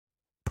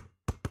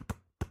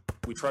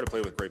We try to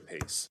play with great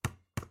pace.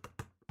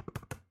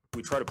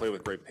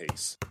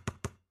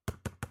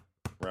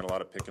 Ran a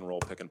lot of pick and roll,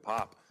 pick and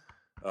pop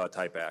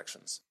type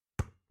actions.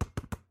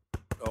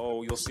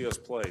 Oh, you'll see us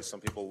play. Some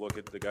people look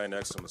at the guy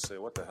next to him and say,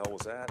 what the hell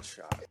was that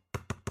shot?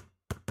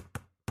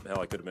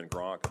 Hell, I could have been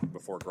Gronk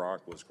before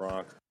Gronk was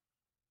Gronk.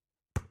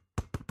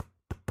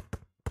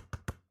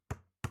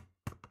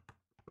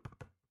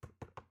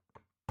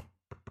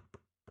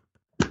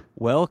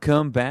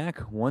 Welcome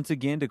back once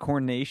again to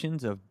Corn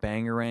Nations of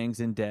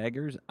Bangerangs and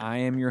Daggers. I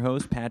am your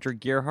host,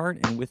 Patrick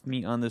Gerhardt, and with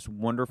me on this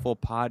wonderful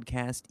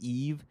podcast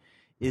eve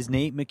is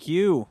Nate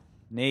McHugh.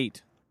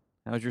 Nate,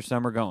 how's your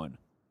summer going?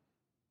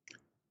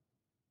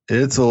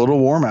 It's a little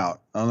warm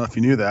out. I don't know if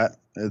you knew that.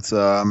 It's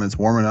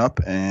warming up,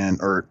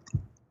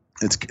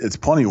 it's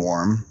plenty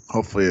warm.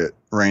 Hopefully it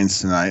rains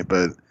tonight,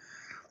 but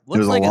Looks it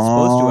was like a it's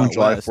supposed to long out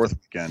July west. 4th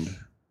weekend.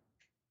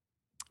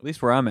 At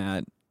least where I'm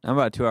at. I'm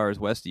about 2 hours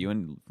west of you,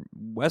 and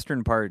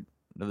western part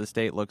of the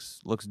state looks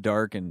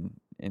dark and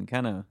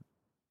kind of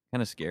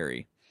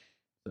scary.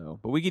 So,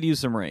 but we could use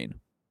some rain.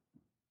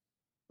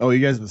 Oh, you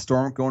guys have a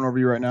storm going over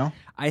you right now?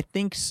 I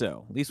think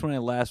so. At least when I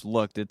last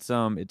looked, it's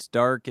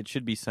dark. It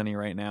should be sunny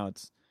right now.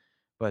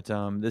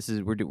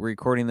 We're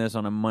recording this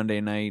on a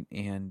Monday night,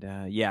 and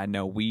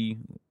we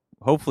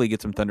hopefully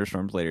get some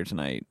thunderstorms later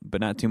tonight, but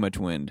not too much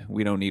wind.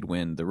 We don't need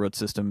wind. The root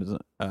system is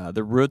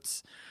the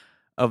roots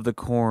of the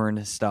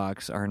corn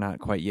stalks are not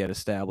quite yet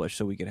established,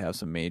 so we could have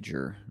some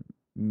major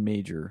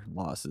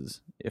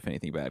losses if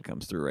anything bad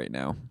comes through right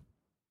now.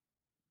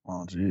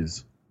 Oh,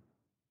 geez.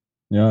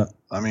 Yeah,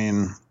 I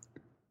mean,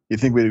 you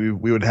think we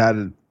would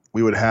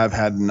have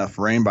had enough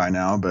rain by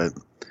now, but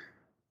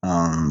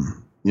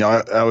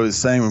I was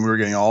saying when we were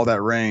getting all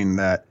that rain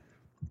that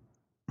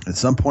at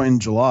some point in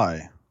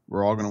July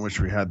we're all going to wish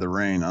we had the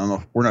rain. I don't know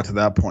if we're not to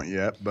that point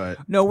yet, but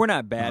no, we're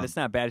not bad. It's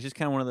not bad. It's just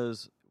kind of one of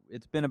those.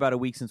 It's been about a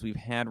week since we've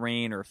had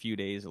rain, or a few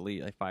days, at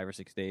least like 5 or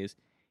 6 days,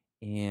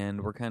 and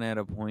we're kind of at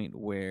a point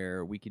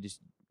where we could just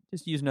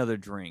use another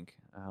drink.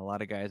 A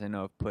lot of guys I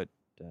know have put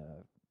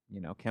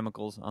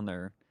chemicals on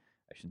their,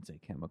 I shouldn't say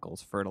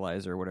chemicals,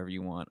 fertilizer, whatever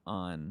you want,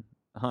 on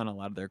a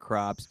lot of their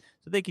crops,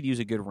 so they could use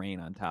a good rain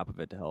on top of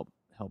it to help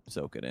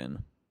soak it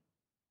in.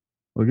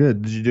 Well,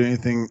 good. Did you do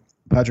anything,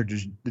 Patrick?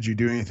 Did you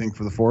do anything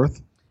for the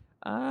 4th?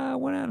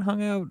 Went out and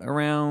hung out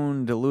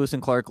around Lewis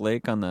and Clark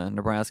Lake on the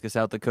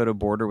Nebraska-South Dakota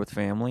border with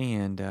family,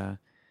 and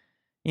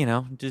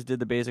just did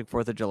the basic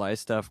 4th of July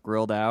stuff.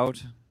 Grilled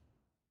out,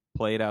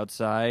 played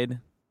outside.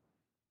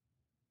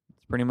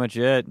 That's pretty much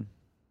it.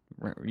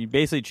 You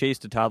basically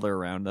chased a toddler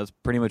around. That's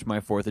pretty much my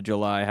 4th of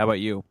July. How about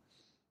you?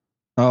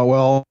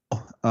 Well,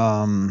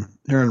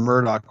 here in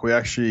Murdoch, we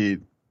actually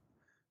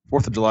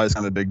 4th of July is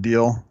kind of a big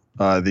deal.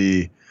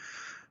 The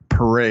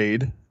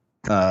parade,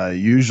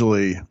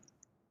 usually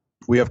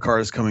we have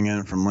cars coming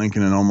in from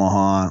Lincoln and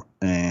Omaha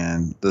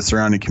and the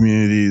surrounding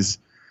communities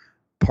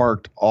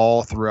parked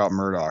all throughout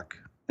Murdoch.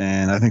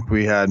 And I think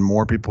we had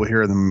more people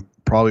here than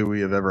probably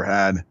we have ever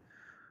had.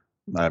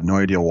 I have no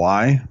idea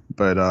why,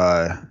 but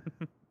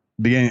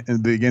in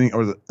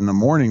the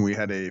morning, we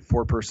had a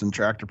 4-person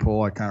tractor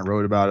pull. I kind of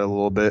wrote about it a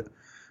little bit.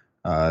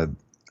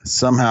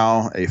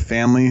 Somehow a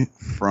family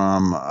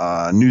from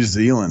New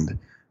Zealand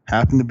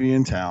happened to be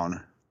in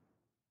town,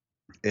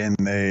 and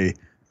they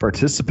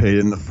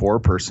participated in the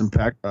 4-person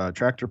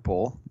tractor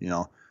pull.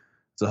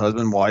 It's a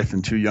husband, wife,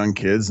 and 2 young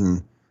kids,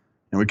 and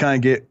we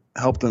kind of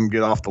helped them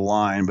get off the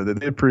line, but they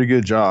did a pretty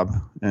good job.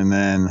 And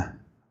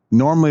then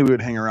normally we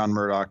would hang around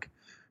Murdoch,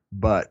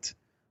 but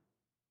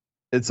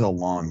it's a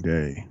long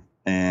day,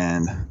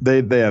 and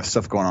they have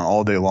stuff going on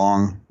all day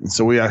long. And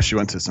so we actually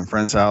went to some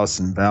friend's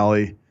house in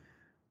Valley.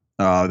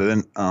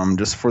 Then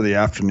just for the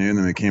afternoon,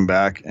 then we came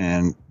back,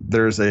 and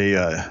there's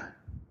a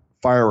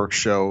fireworks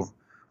show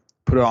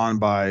put on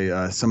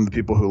by some of the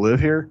people who live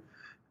here,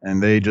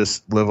 and they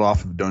just live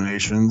off of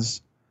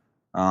donations.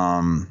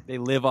 They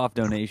live off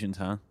donations,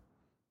 huh?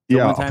 So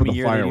yeah, one time a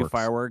year fireworks. they do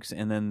fireworks,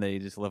 and then they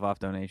just live off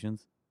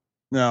donations?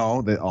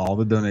 No, all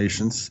the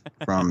donations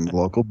from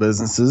local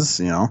businesses,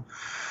 They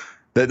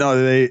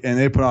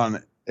put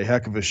on a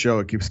heck of a show.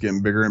 It keeps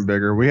getting bigger and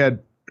bigger. We had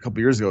a couple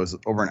years ago, it was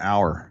over an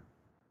hour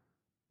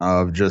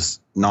of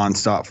just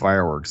nonstop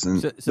fireworks,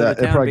 and so that the it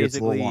town probably gets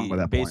a little long by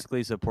that point.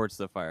 basically supports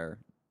the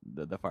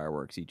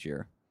fireworks each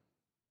year.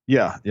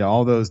 Yeah,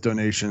 all those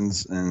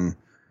donations, and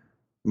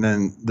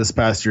then this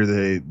past year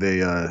they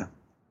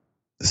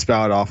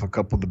spouted off a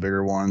couple of the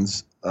bigger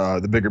ones,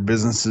 the bigger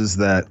businesses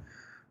that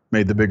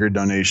made the bigger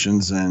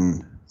donations,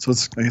 and so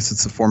I guess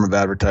it's a form of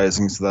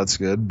advertising, so that's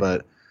good.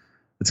 But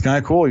it's kind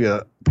of cool. You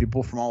got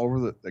people from all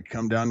over that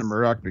come down to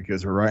Murdoch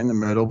because we're right in the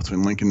middle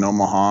between Lincoln and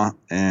Omaha,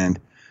 and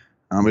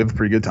we have a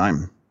pretty good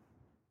time.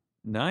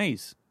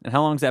 Nice. And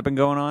how long's that been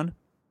going on?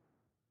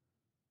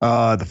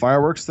 The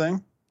fireworks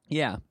thing?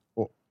 Yeah.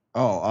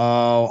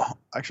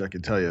 Actually, I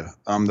can tell you.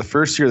 The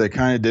first year they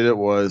kind of did it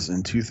was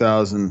in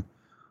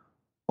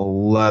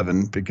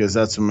 2011, because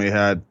that's when we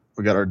got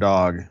our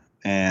dog,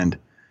 and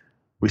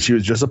she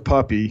was just a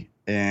puppy,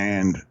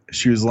 and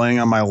she was laying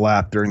on my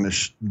lap during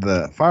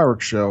the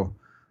fireworks show,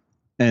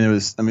 and it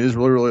was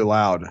really, really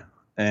loud.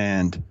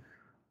 and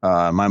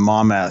my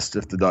mom asked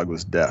if the dog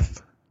was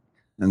deaf.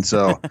 And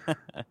so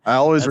I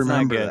always That's not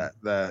remember good.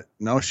 that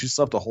no, she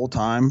slept the whole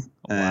time.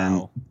 And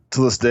Wow.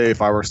 to this day,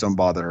 fireworks don't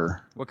bother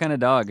her. What kind of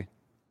dog?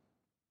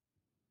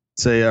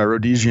 Say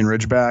Rhodesian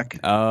Ridgeback.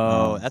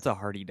 Oh, that's a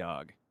hardy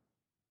dog.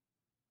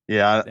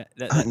 Yeah,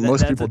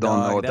 most That's people a don't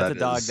know dog. what That's that a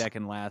dog is. that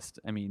can last.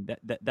 I mean,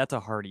 that's a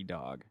hardy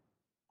dog.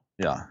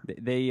 Yeah.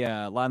 They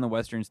a lot in the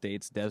western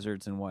states,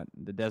 deserts and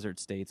the desert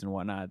states and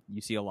whatnot.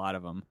 You see a lot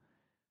of them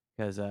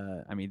because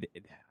I mean,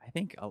 I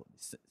think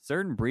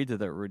certain breeds of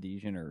the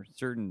Rhodesian or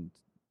certain,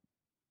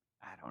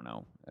 I don't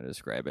know how to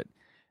describe it.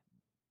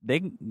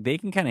 They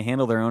can kind of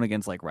handle their own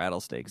against like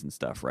rattlesnakes and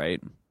stuff, right?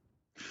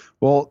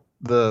 Well,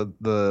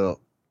 the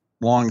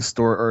long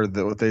story, or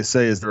what they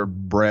say is they're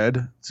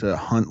bred to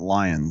hunt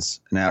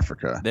lions in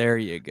Africa, There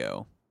you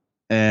go.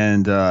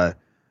 and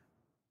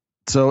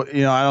so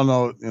I don't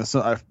know.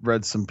 So I've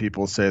read some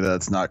people say that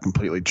it's not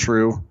completely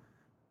true.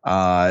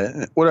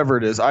 Whatever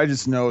it is, I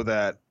just know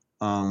that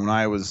when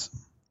I was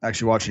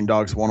actually watching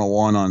Dogs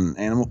 101 on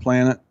Animal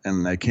Planet,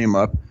 and they came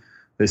up,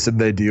 they said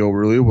they deal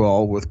really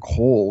well with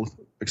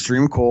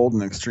extreme cold,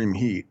 and extreme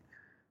heat,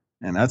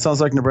 and that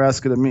sounds like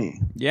Nebraska to me.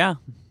 Yeah.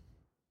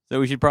 So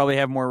we should probably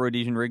have more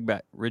Rhodesian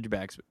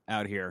Ridgebacks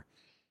out here.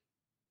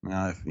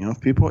 If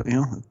people,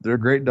 they're a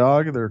great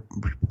dog. They're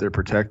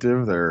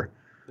protective. They're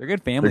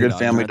good family. good dogs,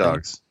 family aren't they?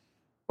 dogs.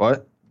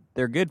 What?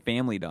 They're good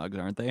family dogs,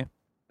 aren't they?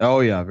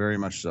 Oh yeah, very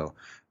much so.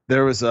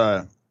 There was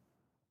earlier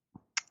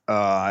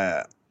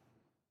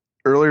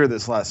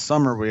this last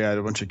summer we had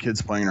a bunch of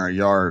kids playing in our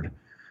yard,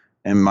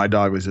 and my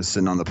dog was just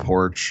sitting on the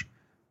porch,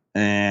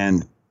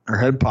 and her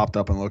head popped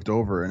up and looked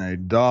over, and a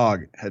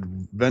dog had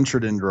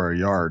ventured into our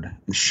yard,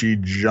 and she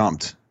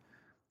jumped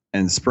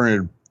and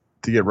sprinted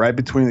to get right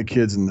between the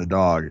kids and the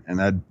dog, and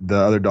the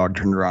other dog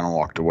turned around and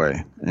walked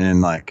away.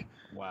 And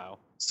Wow.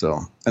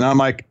 and I'm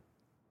like,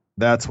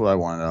 that's what I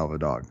wanted out of a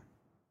dog.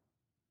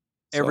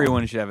 So,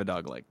 Everyone should have a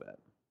dog like that.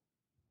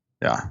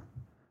 yeah.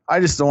 I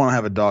just don't want to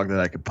have a dog that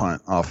I could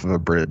punt off of a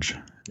bridge,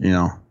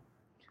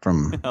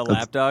 from A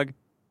lap dog?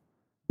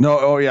 No,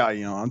 oh yeah,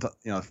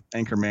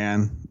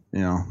 Anchorman,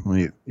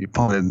 when you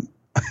punted.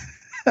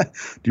 Did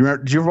you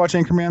ever watch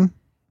Anchorman?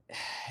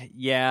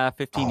 Yeah,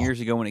 15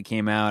 years ago when it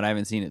came out. I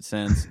haven't seen it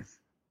since.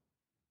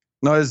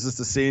 No, it's just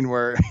a scene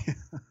where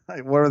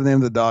whatever the name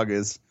of the dog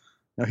is,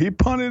 he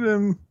punted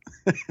him.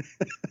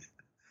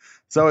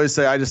 So I always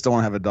say I just don't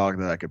want to have a dog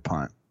that I could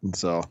punt, and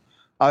so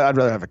I'd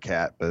rather have a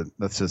cat, but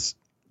that's just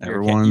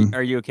everyone.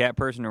 Are you a cat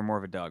person or more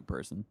of a dog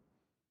person?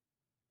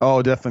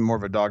 Oh, definitely more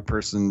of a dog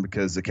person,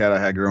 because the cat I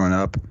had growing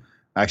up,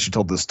 I actually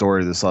told this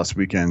story this last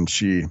weekend.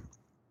 I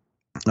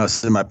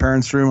was in my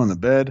parents' room on the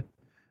bed.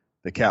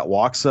 The cat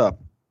walks up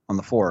on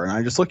the floor, and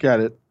I just look at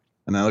it,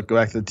 and I go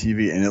back to the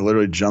TV, and it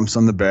literally jumps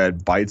on the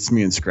bed, bites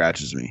me, and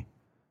scratches me.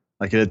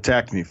 Like it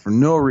attacked me for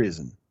no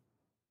reason.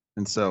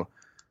 And so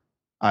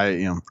I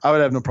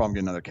would have no problem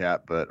getting another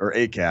cat, or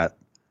a cat,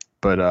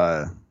 but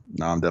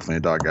no, I'm definitely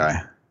a dog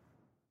guy.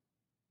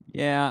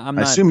 Yeah, I'm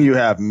I not. assume you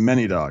have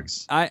many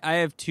dogs. I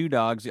have 2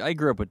 dogs. I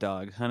grew up with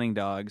dogs, hunting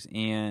dogs,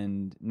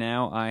 and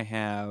now I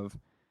have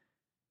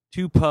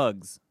 2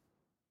 pugs.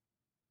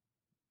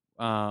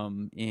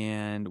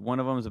 And one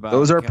of them's about.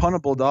 Those are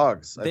puntable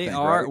dogs. They I think,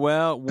 are. right?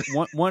 Well,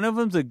 one of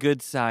them's a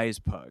good size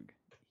pug.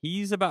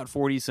 He's about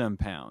 40-some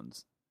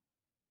pounds,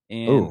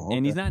 and Ooh,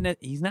 and okay.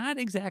 he's not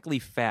exactly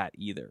fat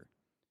either.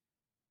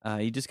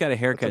 He just got a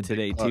haircut That's a big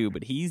today pug. too,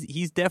 but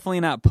he's definitely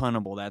not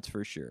puntable. That's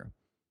for sure.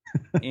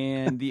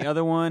 And the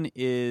other one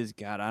is,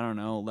 God, I don't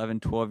know,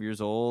 11, 12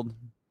 years old,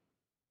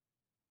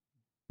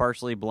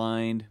 partially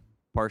blind,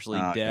 partially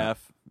Yeah.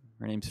 deaf.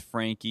 Her name's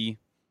Frankie.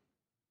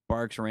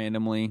 Barks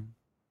randomly.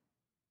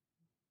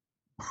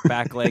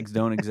 Back legs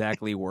don't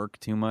exactly work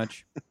too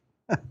much.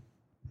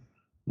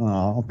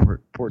 Oh,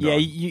 poor dog. Yeah,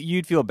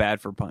 you'd feel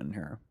bad for punting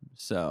her.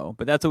 So,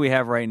 but that's what we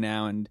have right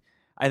now, and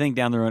I think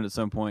down the road at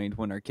some point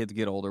when our kids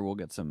get older, we'll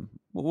get some.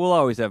 We'll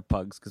always have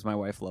pugs because my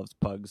wife loves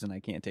pugs, and I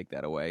can't take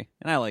that away,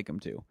 and I like them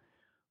too.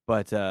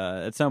 But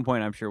at some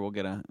point, I'm sure we'll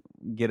get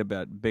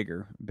about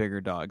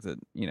bigger dogs that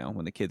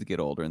when the kids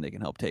get older and they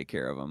can help take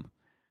care of them.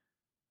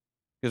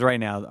 Because right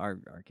now, our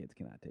kids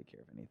cannot take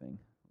care of anything,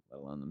 let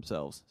alone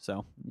themselves.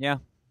 So yeah.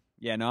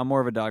 No, I'm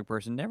more of a dog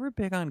person. Never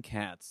big on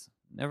cats.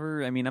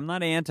 Never. I mean, I'm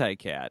not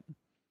anti-cat,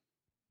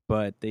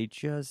 but they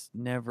just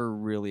never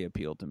really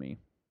appealed to me.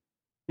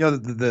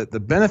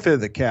 The benefit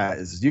of the cat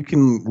is you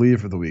can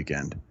leave for the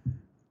weekend,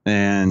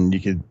 and you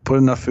could put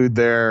enough food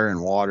there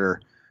and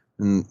water,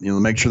 and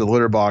make sure the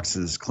litter box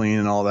is clean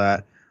and all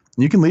that.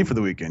 And you can leave for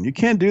the weekend. You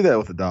can't do that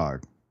with a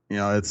dog.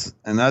 That's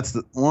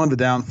one of the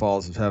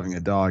downfalls of having a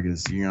dog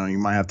is you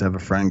might have to have a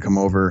friend come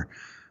over,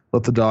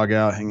 let the dog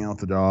out, hang out with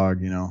the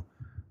dog. You don't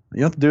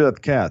have to do that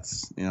with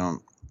cats.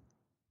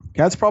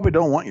 Cats probably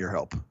don't want your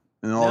help.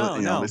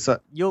 No.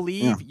 You'll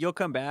leave. You'll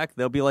come back.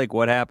 They'll be like,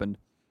 "What happened?"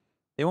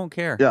 They won't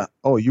care. Yeah.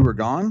 Oh, you were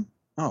gone?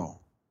 Oh,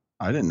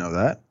 I didn't know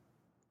that.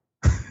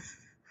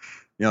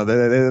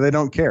 They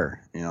don't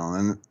care.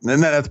 And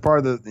then that's part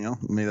of the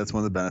maybe that's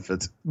one of the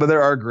benefits. But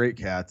there are great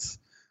cats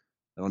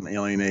that don't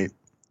alienate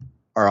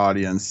our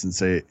audience and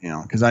say,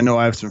 because I know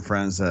I have some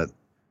friends that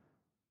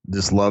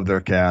just love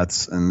their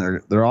cats, and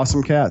they're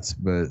awesome cats.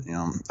 But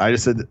I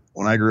just said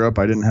when I grew up,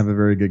 I didn't have a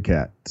very good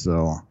cat,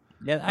 so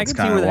yeah, I can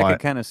see where that could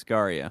kind of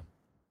scar you.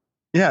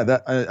 Yeah,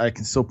 that I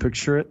can still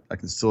picture it. I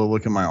can still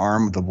look at my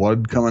arm with the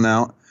blood coming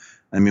out.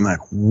 I mean, like,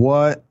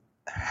 what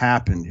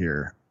happened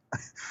here?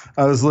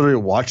 I was literally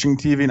watching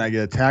TV and I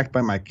get attacked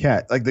by my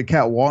cat. Like, the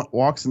cat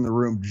walks in the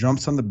room,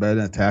 jumps on the bed,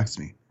 and attacks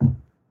me.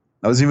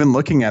 I was even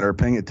looking at her,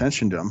 paying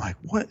attention to her. I'm like,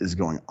 what is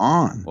going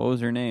on? What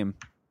was her name?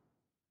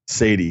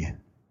 Sadie.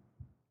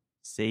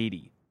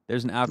 Sadie.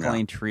 There's an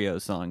Alkaline Trio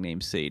song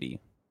named Sadie.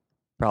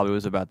 Probably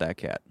was about that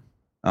cat.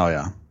 Oh,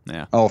 yeah.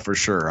 Yeah. Oh, for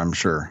sure. I'm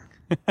sure.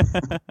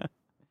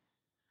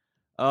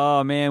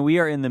 Oh, man, we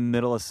are in the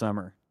middle of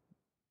summer.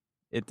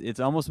 It's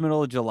almost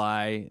middle of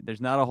July.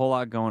 There's not a whole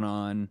lot going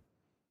on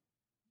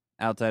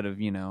outside of,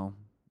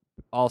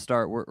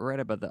 All-Star. We're right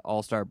about the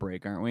All-Star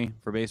break, aren't we,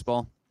 for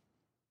baseball?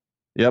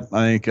 Yep,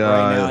 I think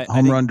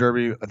Home Run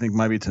Derby, I think,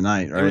 might be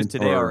tonight, right? It was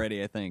today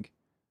already, I think.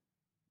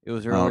 It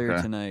was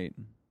earlier tonight,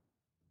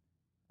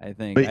 I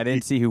think. But I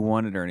didn't see who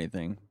won it or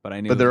anything, but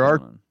I knew. But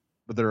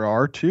there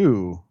are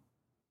two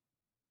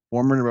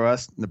former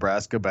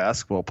Nebraska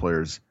basketball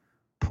players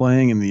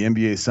playing in the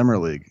NBA Summer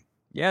League.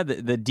 Yeah,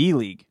 the D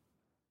League.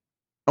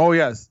 Oh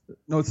yes,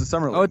 no, it's the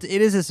Summer League. Oh, it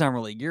is a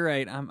Summer League. You're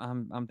right.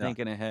 I'm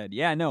thinking ahead.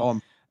 Yeah,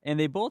 no, and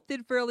they both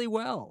did fairly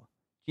well.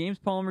 James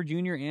Palmer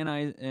Jr.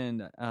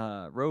 and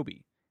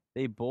Roby.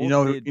 They both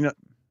did.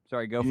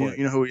 Sorry, go for it.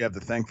 You know who we have to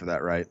thank for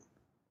that, right?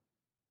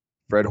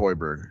 Fred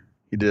Hoiberg.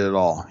 He did it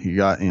all. He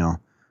got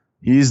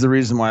he's the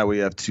reason why we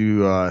have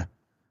two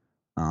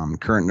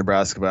current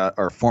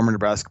former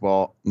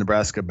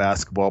Nebraska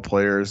basketball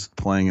players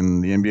playing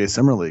in the NBA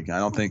Summer League.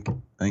 I think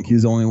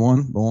he's the only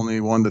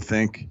one to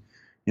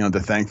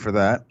thank for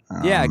that.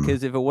 Yeah,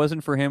 because if it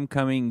wasn't for him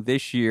coming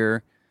this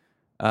year,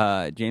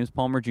 James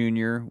Palmer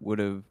Jr. would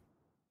have,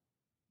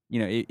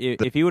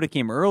 if he would have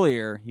came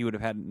earlier, he would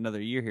have had another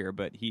year here.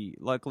 But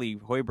luckily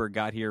Hoiberg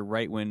got here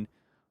right when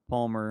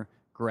Palmer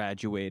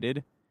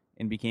graduated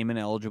and became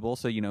ineligible.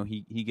 So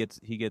he gets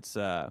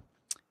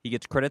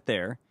credit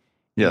there.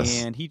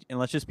 Yes. And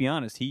let's just be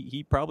honest,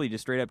 he probably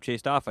just straight up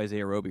chased off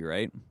Isaiah Roby,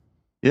 right?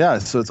 Yeah,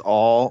 so it's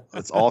all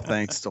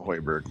thanks to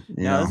Hoiberg.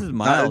 This is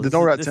Miles.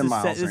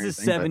 Miles. This is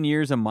 7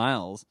 years of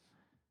Miles.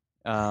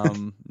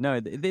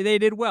 No, they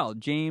did well.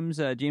 James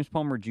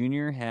Palmer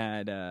Jr.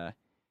 had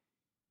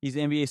he's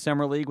NBA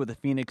Summer League with the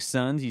Phoenix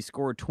Suns. He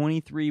scored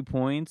 23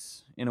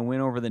 points in a win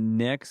over the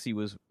Knicks. He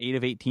was 8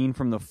 of 18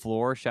 from the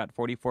floor, shot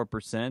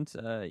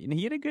 44%.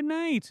 He had a good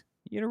night.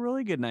 He had a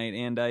really good night.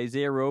 And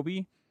Isaiah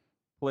Roby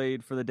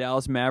played for the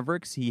Dallas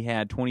Mavericks. He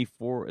had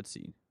 24. Let's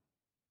see.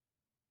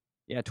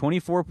 Yeah,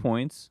 24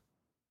 points.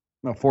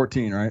 No,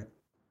 14, right?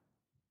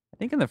 I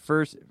think in the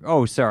first.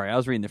 Oh, sorry, I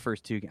was reading the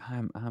first two.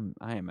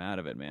 I am out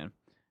of it, man.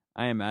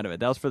 I am out of it.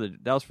 That was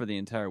for the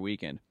entire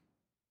weekend.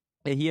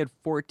 He had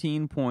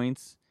 14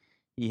 points.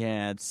 He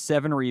had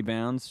 7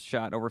 rebounds,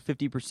 shot over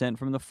 50%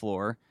 from the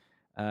floor.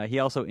 He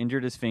also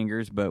injured his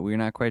fingers, but we're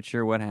not quite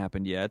sure what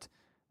happened yet.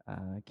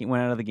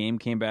 Went out of the game,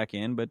 came back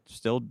in, but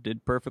still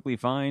did perfectly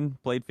fine.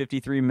 Played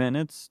 53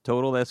 minutes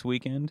total this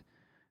weekend.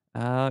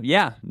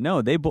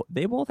 They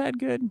both had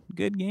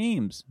good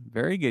games,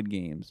 very good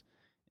games.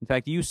 In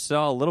fact, you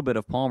saw a little bit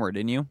of Palmer,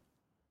 didn't you?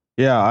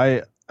 Yeah,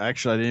 I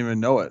didn't even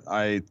know it.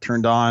 I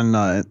turned on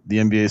the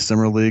NBA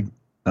Summer League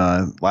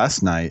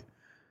last night,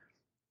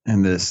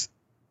 and this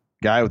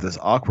guy with this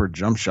awkward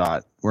jump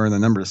shot wearing the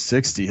number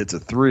 60 hits a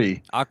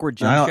 3. Awkward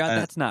jump shot?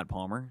 That's not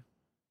Palmer.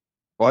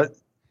 What?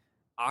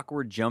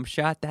 Awkward jump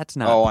shot? That's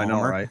not Palmer. I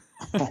know, right?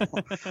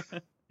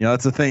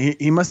 That's the thing.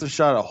 He must have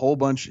shot a whole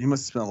bunch. He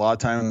must have spent a lot of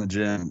time in the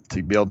gym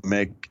to be able to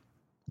make,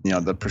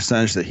 the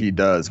percentage that he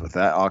does with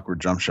that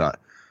awkward jump shot.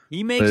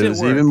 He makes it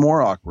work. Even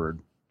more awkward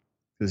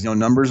because,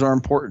 numbers are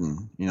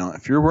important.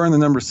 If you're wearing the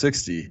number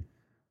 60,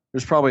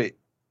 there's probably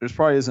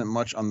isn't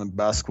much on the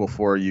basketball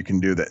floor you can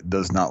do that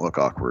does not look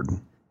awkward.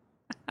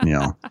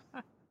 Yeah,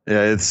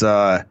 it's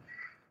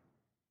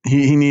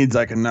he needs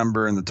like a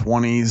number in the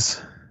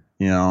 20s,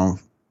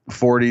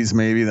 40s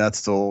maybe. That's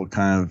still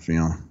kind of,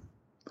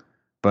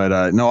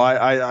 But no,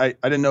 I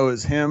didn't know it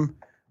was him,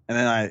 and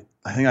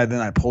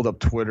then I pulled up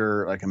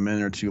Twitter like a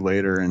minute or two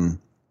later, and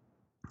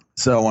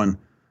someone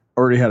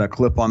already had a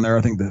clip on there.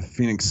 I think the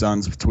Phoenix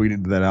Suns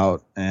tweeted that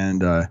out,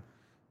 and I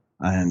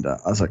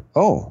was like,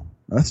 oh,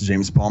 that's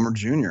James Palmer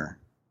Jr.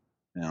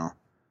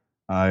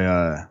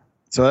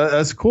 So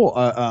that's cool.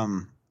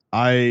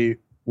 I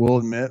will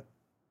admit,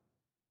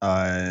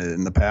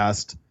 in the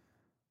past,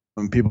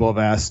 when people have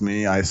asked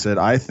me, I said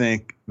I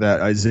think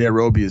that Isaiah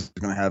Roby is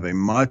going to have a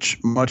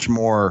much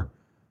better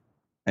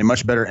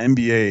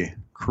NBA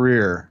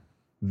career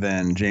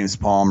than James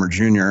Palmer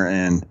Jr.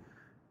 And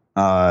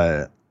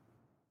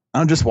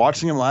I'm just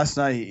watching him last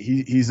night.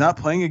 He's not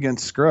playing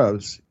against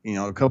scrubs.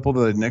 A couple of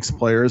the Knicks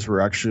players were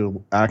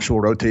actual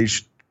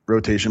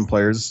rotation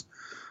players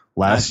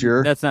last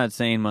year. That's not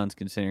saying much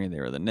considering they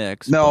were the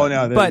Knicks. No,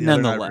 but nonetheless,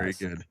 they're not very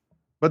good.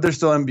 But they're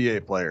still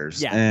NBA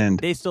players. Yeah, and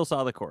they still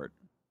saw the court.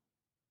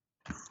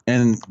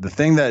 And the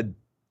thing that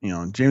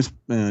James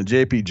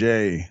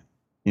JPJ,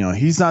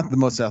 he's not the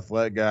most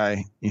athletic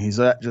guy. He's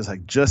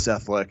just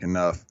athletic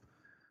enough,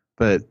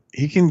 but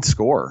he can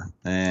score.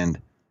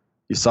 And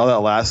you saw that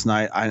last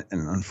night. And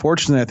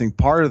unfortunately, I think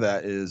part of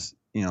that is,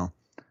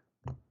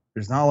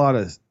 there's not a lot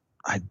of,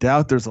 I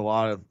doubt there's a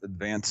lot of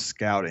advanced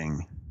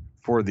scouting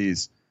for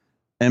these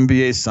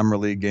NBA Summer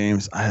League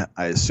games. I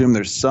assume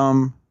there's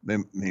some. They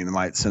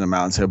might send him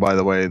out and say, by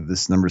the way,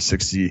 this number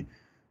 60,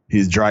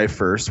 he's drive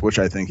first, which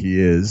I think he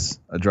is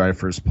a drive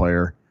first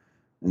player.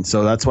 And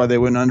so that's why they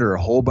went under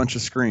a whole bunch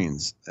of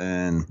screens.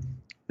 And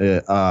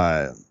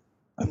I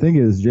think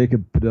it was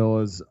Jacob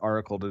Padilla's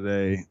article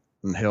today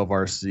in Hail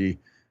Varsity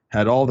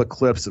had all the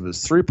clips of his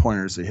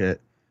 3-pointers he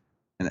hit.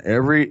 And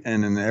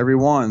in every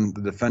one,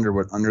 the defender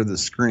went under the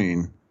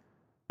screen.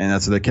 And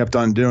that's what they kept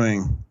on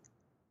doing.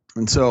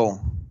 And so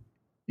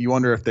you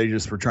wonder if they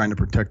just were trying to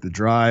protect the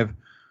drive,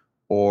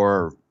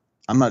 or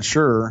I'm not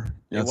sure.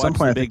 At some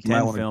point, I think you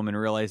might want to film and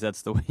realize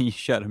that's the way you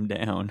shut him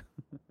down.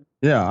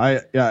 I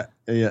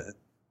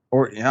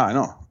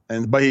know.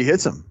 But he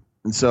hits him,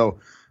 and so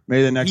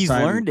maybe the next time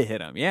he's learned to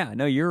hit him. Yeah,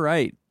 no, you're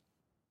right.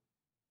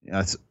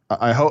 Yeah,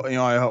 I hope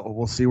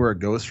we'll see where it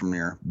goes from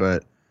here,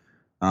 but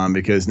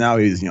because now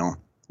he's he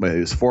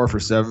was 4 for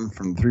 7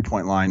 from the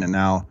 3-point line, and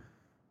now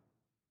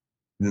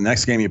the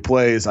next game he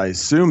plays, I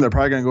assume they're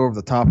probably going to go over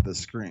the top of the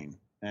screen,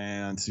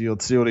 and so you'll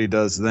see what he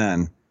does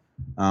then,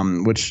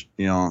 which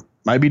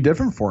might be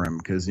different for him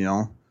because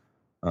NBA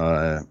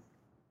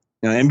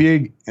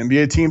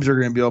teams are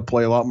going to be able to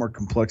play a lot more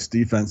complex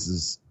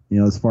defenses,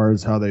 as far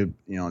as how they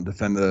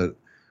defend the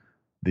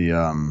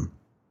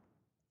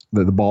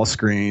ball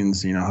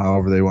screens,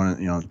 however they want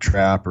to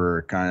trap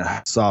or kind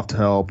of soft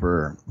help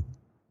or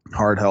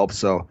hard help.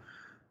 So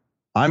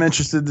I'm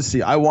interested to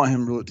see. I want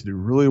him to do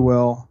really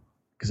well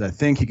because I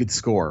think he could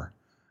score.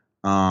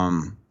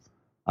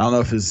 I don't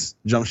know if his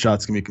jump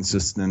shot's gonna be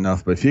consistent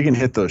enough, but if he can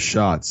hit those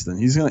shots, then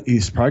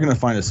he's probably gonna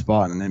find a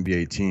spot in an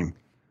NBA team.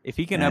 If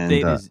he can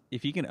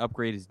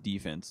upgrade his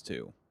defense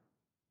too.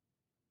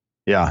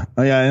 Yeah,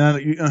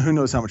 and who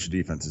knows how much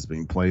defense is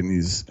being played in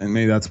these, and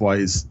maybe that's why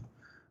he's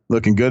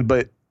looking good.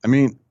 But I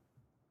mean,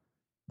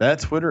 that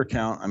Twitter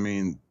account,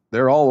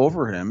 they're all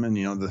over him, and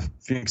the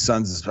Phoenix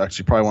Suns is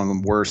actually probably one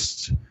of the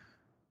worst,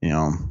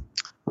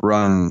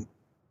 run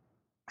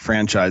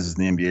franchises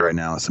in the NBA right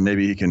now. So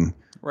maybe he can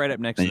right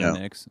up next to the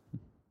Knicks.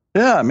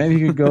 Yeah, maybe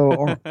he could go,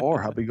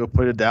 or how about he go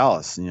play to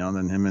Dallas?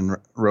 Then him and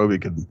Roby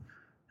could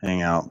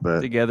hang out, but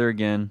together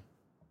again.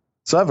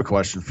 So I have a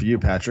question for you,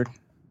 Patrick.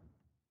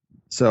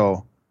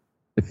 So,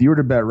 if you were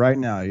to bet right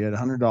now, you had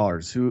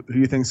 $100. Who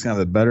you think's gonna have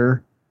the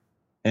better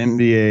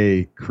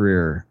NBA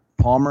career,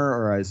 Palmer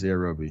or Isaiah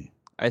Roby?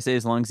 I say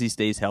as long as he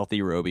stays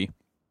healthy, Roby.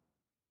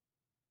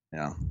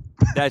 Yeah,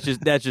 that's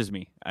just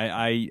me.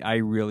 I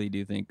really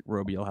do think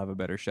Roby will have a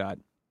better shot.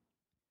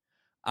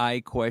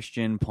 I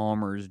question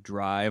Palmer's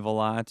drive a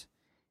lot,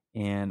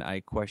 and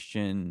I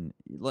question.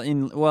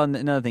 Well,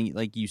 another thing,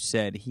 like you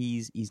said,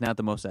 he's not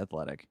the most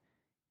athletic.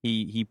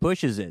 He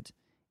pushes it,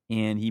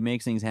 and he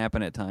makes things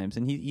happen at times,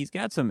 and he's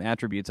got some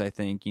attributes I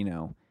think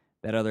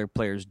that other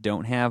players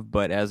don't have.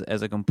 But as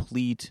a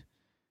complete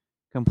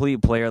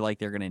player like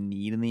they're going to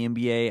need in the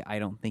NBA, I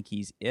don't think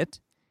he's it,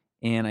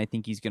 and I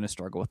think he's going to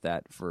struggle with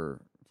that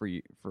for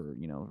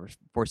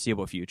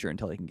foreseeable future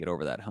until he can get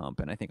over that hump.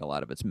 And I think a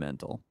lot of it's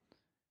mental.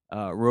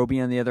 Roby,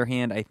 on the other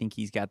hand, I think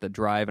he's got the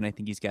drive, and I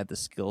think he's got the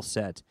skill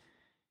set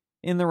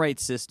in the right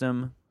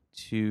system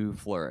to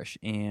flourish.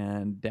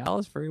 And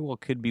Dallas very well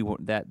could be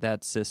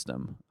that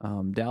system.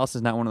 Dallas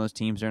is not one of those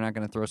teams. They're not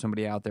going to throw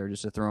somebody out there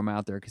just to throw them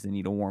out there because they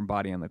need a warm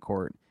body on the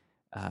court.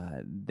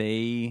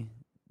 They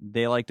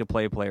like to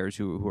play players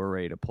who are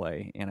ready to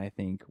play. And I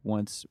think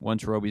once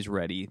Roby's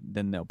ready,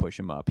 then they'll push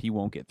him up. He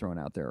won't get thrown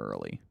out there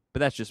early.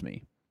 But that's just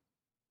me.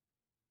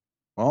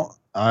 Well,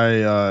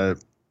 How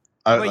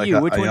about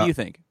you? Which one do you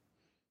think?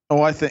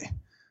 Oh, I think,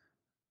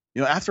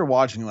 after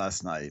watching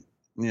last night,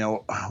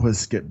 with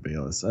Skip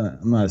Bayless,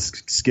 I'm not a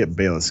Skip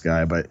Bayless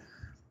guy, but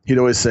he'd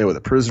always say with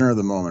a prisoner of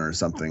the moment or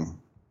something.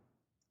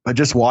 But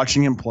just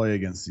watching him play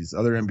against these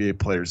other NBA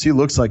players, he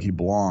looks like he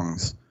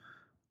belongs.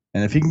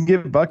 And if he can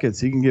get buckets,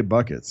 he can get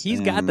buckets.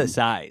 He's got the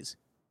size.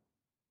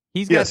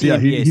 He's got the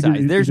NBA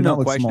size. There's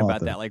no question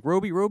about that. Like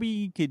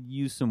Roby could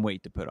use some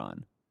weight to put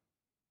on.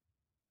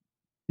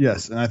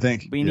 Yes, and I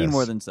think. But you need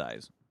more than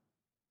size.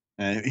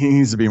 And he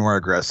needs to be more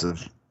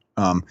aggressive.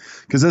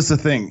 Because that's the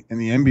thing in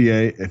the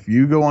NBA. If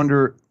you go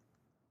under,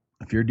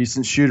 if you're a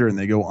decent shooter and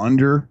they go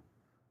under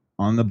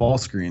on the ball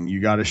screen,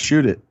 you got to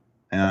shoot it.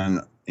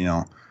 And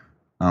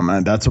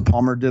and that's what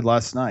Palmer did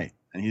last night.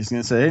 And he's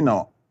going to say, hey,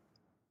 no,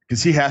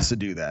 because he has to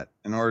do that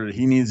in order.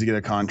 He needs to get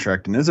a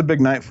contract, and it's a big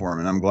night for him.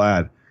 And I'm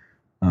glad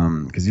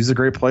because he's a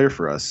great player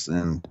for us.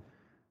 And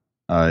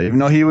even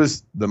though he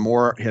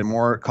had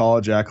more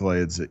college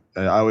accolades,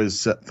 I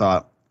always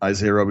thought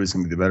Isaiah Roby is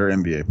going to be the better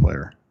NBA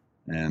player.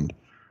 And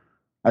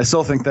I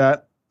still think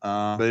that,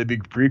 but it'd be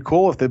pretty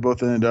cool if they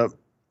both ended up,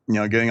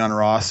 getting on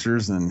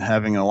rosters and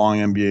having a long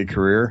NBA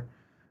career.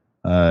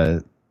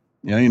 You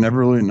never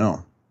really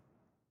know.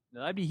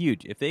 That'd be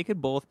huge if they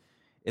could both.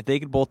 If they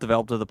could both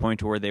develop to the point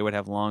to where they would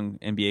have long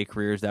NBA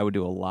careers, that would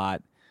do a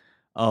lot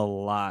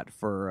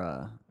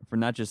for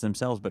not just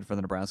themselves, but for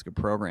the Nebraska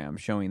program,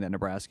 showing that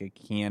Nebraska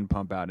can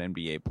pump out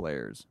NBA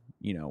players,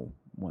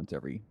 once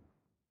every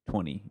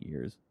 20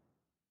 years.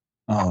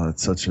 Oh,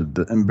 that's such an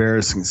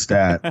embarrassing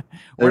stat.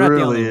 We're it not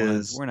really the only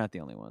is. ones. We're not the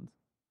only ones.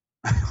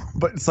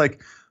 But it's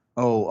like,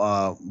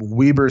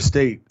 Weber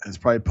State has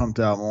probably pumped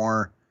out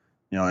more,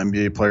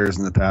 NBA players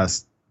in the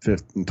past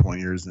 15,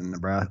 20 years than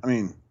Nebraska. I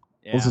mean,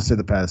 let's just say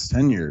the past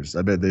 10 years.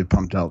 I bet they've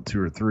pumped out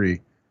 2 or 3.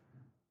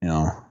 They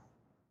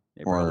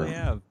probably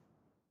have.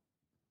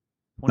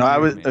 No,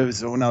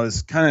 when I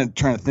was kind of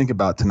trying to think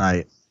about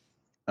tonight,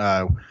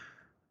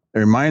 it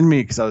reminded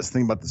me because I was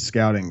thinking about the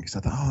scouting because I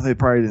thought, they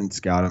probably didn't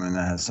scout him, and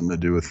that has something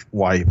to do with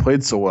why he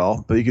played so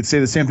well. But you could say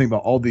the same thing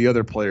about all the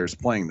other players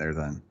playing there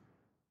then,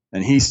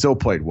 and he still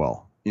played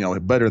well.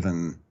 Better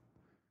than,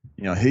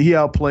 he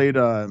outplayed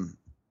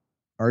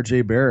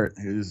R.J. Barrett,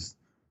 who's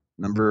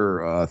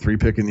number 3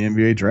 pick in the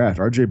NBA draft.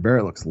 R.J.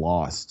 Barrett looks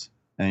lost.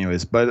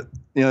 Anyways, but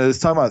it's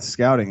talking about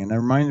scouting, and it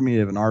reminded me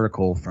of an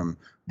article from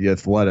The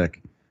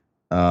Athletic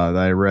that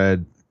I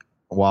read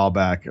a while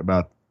back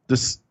about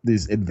just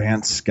these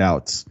advanced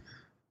scouts,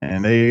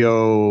 and they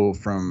go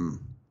from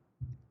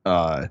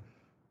up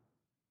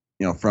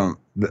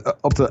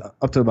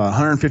to about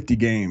 150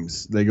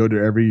 games. They go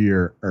to every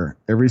year or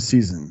every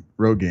season,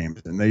 road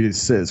games, and they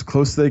just sit as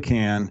close as they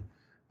can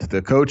to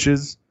the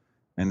coaches,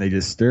 and they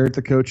just stare at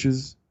the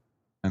coaches,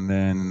 and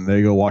then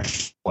they go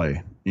watch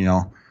play.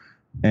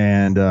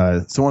 And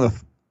so one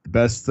of the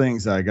best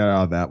things that I got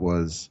out of that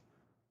was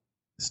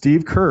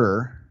Steve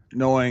Kerr,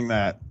 knowing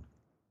that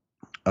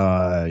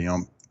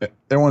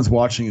everyone's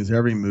watching his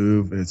every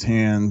move, his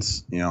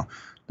hands.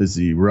 Does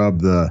he rub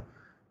the?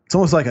 It's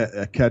almost like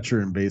a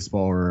catcher in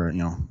baseball, or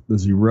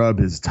does he rub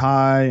his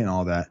tie and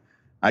all that?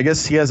 I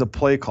guess he has a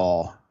play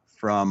call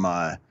from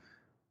that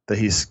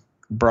he's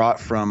brought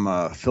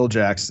from Phil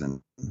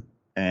Jackson,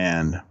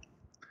 and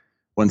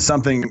when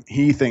something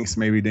he thinks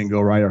maybe didn't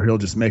go right, or he'll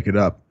just make it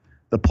up,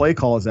 the play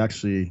call is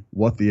actually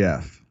 "What the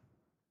F,"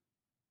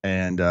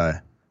 and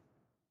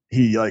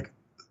he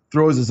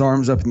throws his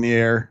arms up in the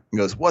air and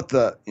goes, "What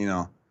the,"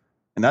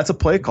 and that's a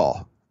play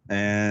call.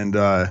 And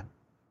I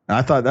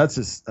thought that's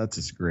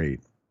just great,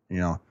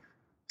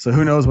 So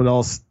who knows what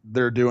else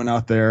they're doing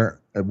out there?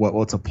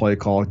 What's a play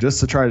call, just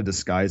to try to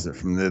disguise it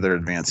from the other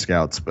advanced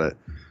scouts. But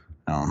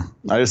I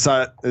just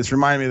thought this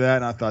reminded me of that,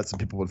 and I thought some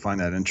people would find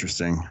that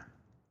interesting.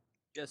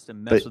 Just to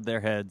mess with their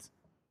heads.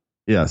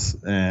 Yes,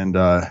 and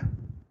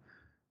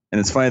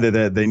it's funny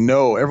that they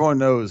know, everyone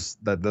knows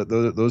that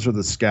those are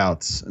the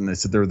scouts, and they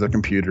said they're the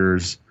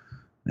computers,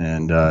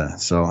 and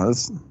so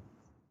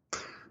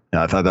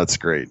I thought that's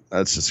great.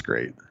 That's just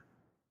great.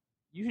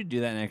 You should do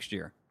that next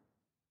year.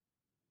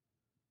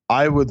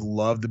 I would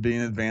love to be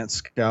an advanced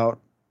scout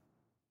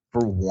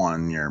for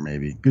 1 year,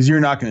 maybe, because you're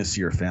not going to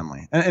see your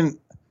family. And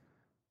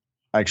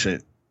actually,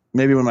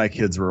 maybe when my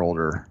kids were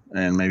older,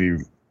 and maybe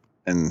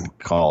in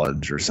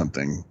college or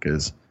something,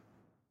 because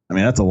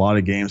that's a lot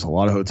of games, a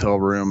lot of hotel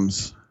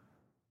rooms.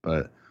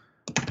 But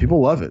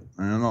people love it.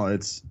 I don't know.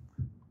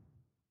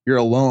 You're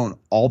alone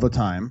all the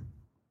time.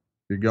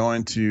 You're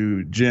going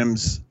to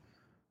gyms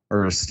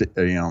or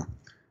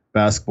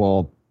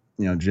basketball,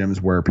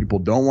 gyms where people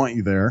don't want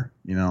you there,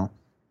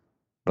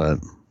 But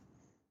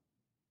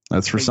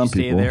that's for some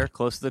people. You stay there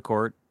close to the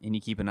court and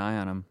you keep an eye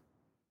on them.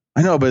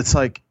 I know, but it's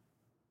like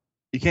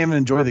you can't even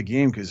enjoy the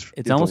game because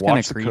it's almost kind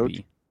of creepy.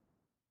 Coach.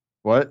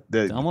 What?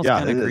 It's almost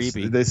kind of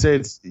creepy. They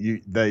say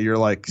that you're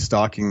like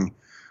stalking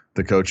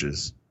the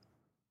coaches.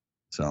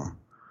 So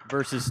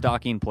versus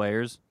stalking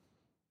players.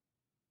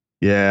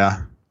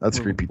 Yeah, that's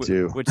creepy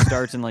too. Which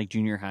starts in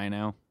junior high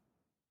now.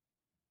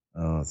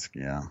 Oh,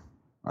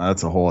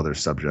 that's a whole other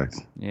subject.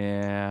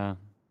 Yeah,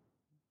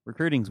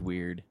 recruiting's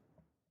weird.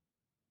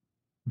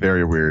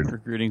 Very weird.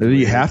 Recruiting's weird.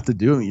 You have to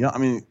do it. Yeah,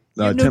 you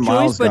have Tim no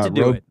Miles choice but to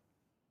do it.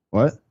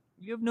 What?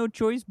 You have no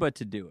choice but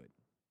to do it.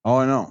 Oh,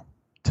 I know.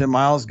 Tim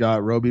Miles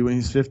got Roby when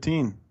he's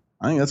 15.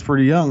 I think that's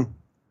pretty young.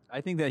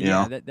 I think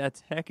that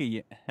that's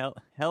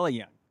hella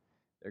young.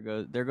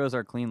 There goes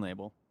our clean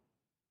label.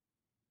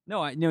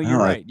 No, you're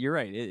right. You're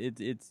right.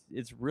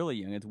 It's really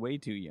young. It's way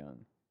too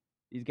young.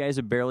 These guys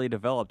have barely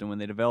developed, and when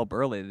they develop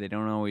early, they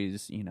don't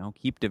always,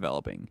 keep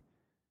developing.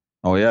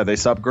 Oh yeah, they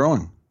stop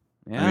growing.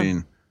 Yeah. I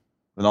mean,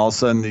 then all of a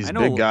sudden these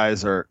big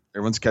guys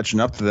everyone's catching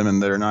up to them,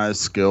 and they're not as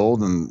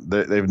skilled, and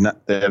they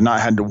have not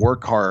had to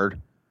work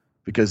hard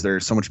because they're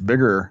so much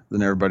bigger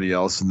than everybody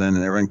else, and then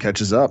everyone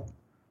catches up.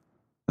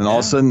 And all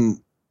of a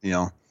sudden,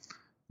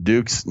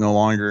 Duke's no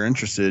longer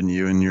interested in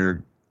you, and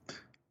you're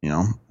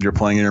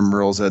playing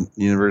intramurals at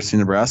University of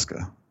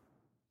Nebraska.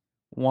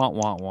 Wah,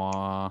 wah,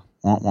 wah.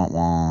 Wah, wah,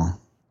 wah.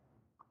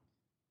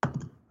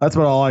 That's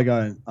about all I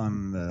got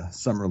on the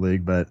Summer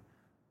League, but,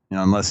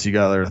 unless you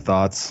got other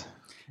thoughts.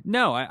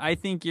 No, I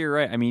think you're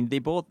right. I mean, they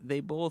both,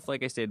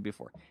 like I said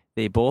before,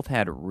 they both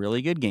had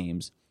really good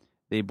games.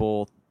 They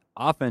both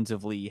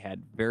offensively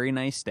had very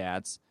nice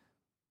stats.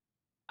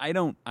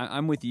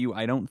 I'm with you.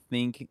 I don't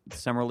think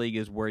Summer League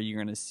is where you're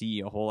going to see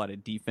a whole lot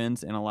of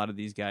defense and a lot of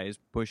these guys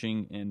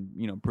pushing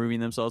and, proving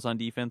themselves on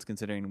defense,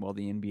 considering, well,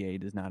 the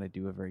NBA does not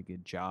do a very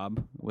good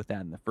job with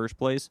that in the first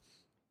place.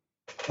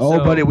 Oh,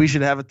 so, buddy, we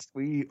should have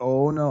we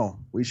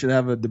should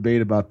have a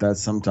debate about that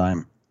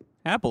sometime.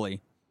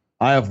 Happily.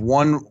 I have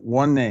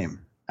one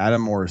name,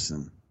 Adam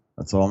Morrison.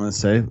 That's all I'm going to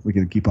say. We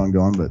can keep on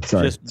going, but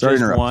sorry just to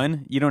interrupt.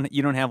 One. You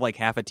don't have like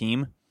half a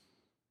team.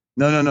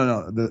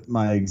 No.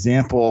 My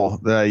example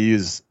that I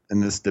use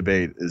in this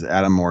debate is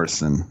Adam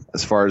Morrison,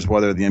 as far as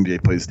whether the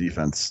NBA plays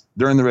defense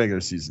during the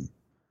regular season.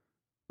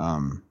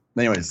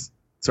 Anyways,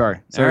 sorry.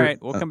 All right,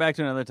 we'll come back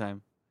to another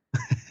time.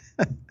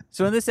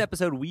 So in this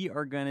episode, we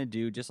are going to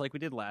do, just like we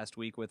did last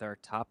week with our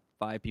top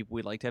 5 people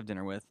we'd like to have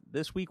dinner with,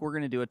 this week we're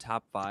going to do a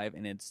top 5,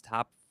 and it's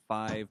top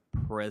 5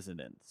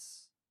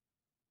 presidents.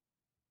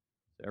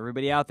 So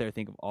everybody out there,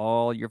 think of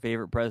all your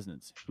favorite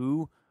presidents.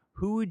 Who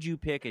would you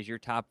pick as your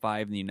top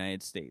 5 in the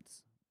United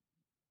States?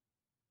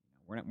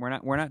 We're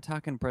not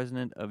talking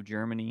president of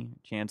Germany,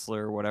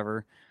 chancellor, or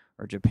whatever,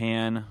 or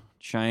Japan,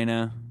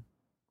 China,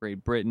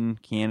 Great Britain,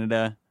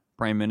 Canada,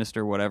 prime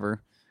minister,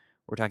 whatever.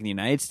 We're talking the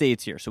United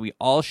States here, so we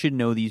all should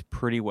know these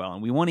pretty well,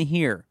 and we want to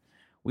hear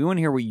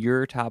what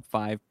your top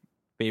 5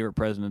 favorite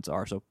presidents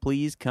are. So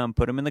please come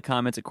put them in the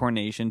comments at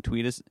Coronation.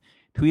 Tweet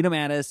them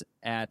at us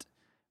at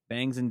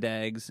Bangs and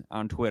Dags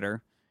on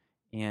Twitter,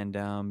 and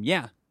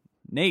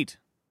Nate,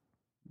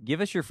 give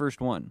us your first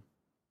one.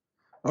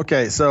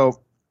 Okay, so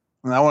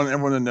I want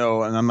everyone to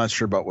know, and I'm not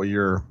sure about what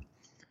you're.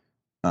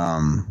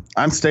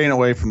 I'm staying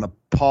away from the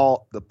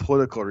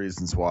political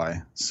reasons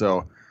why.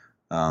 So,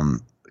 a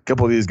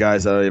couple of these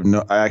guys I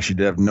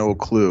actually have no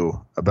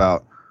clue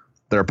about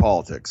their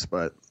politics,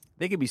 but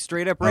they could be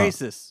straight up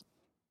racist.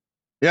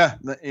 Yeah,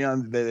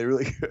 they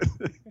really could.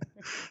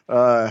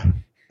 I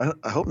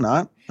hope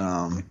not.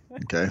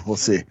 Okay, we'll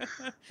see.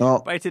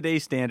 Well, by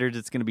today's standards,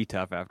 it's going to be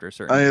tough after a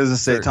certain. I was going to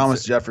say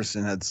Thomas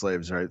Jefferson had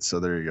slaves, right?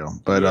 So there you go.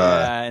 But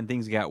and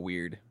things got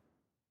weird.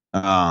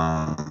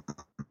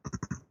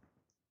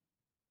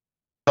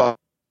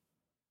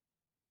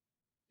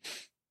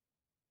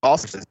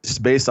 Also, it's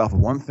just based off of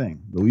one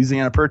thing: the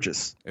Louisiana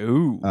Purchase.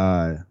 Ooh.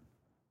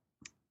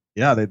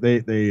 Yeah,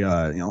 they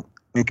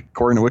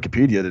according to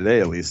Wikipedia today,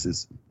 at least,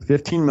 is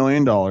 $15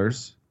 million.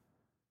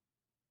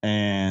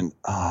 And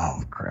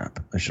oh crap,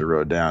 I should have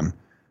wrote it down.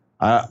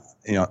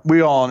 We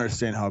all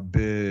understand how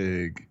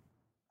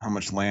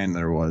much land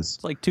there was.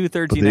 It's like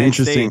 2/3 of the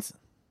United States.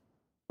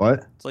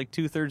 What? It's like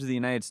 2/3 of the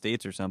United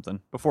States or something.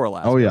 Before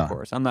Alaska, of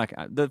course. I'm not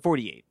the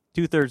 48.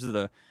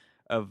 2/3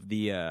 of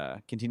the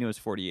contiguous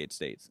 48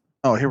 states.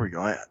 Oh, here we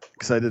go.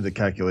 Because I did the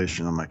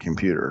calculation on my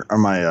computer or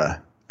my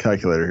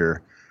calculator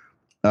here.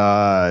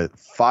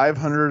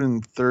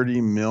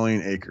 530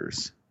 million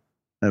acres.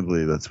 I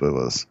believe that's what it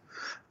was.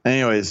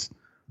 Anyways,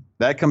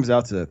 that comes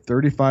out to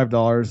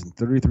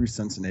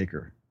 $35.33 an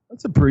acre.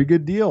 That's a pretty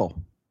good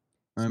deal.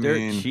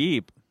 Dirt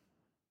cheap.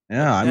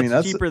 Yeah,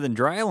 that's cheaper than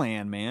dry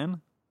land,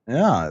 man.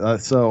 Yeah,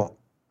 so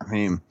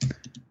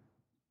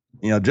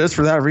just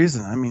for that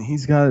reason,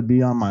 he's got to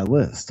be on my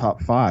list,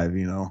 top 5.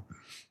 Don't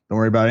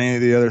worry about any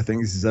of the other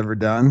things he's ever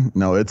done.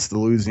 No, it's the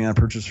Louisiana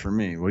Purchase for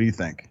me. What do you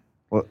think?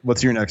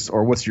 What's your next,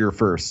 or what's your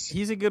first?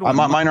 He's a good one.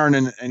 Mine aren't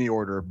in any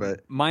order,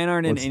 but mine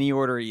aren't in any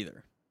order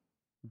either.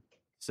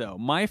 So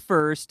my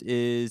first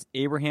is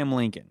Abraham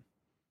Lincoln,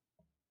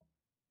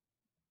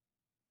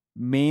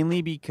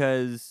 mainly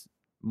because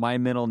my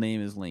middle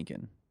name is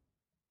Lincoln.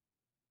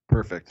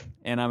 Perfect.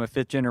 And I'm a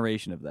 5th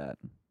generation of that.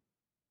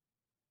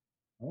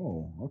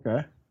 Oh,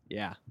 okay.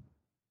 Yeah.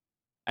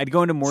 I'd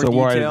go into more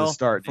detail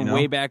from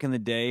way back in the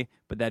day,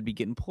 but that'd be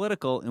getting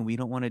political, and we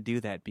don't want to do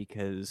that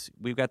because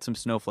we've got some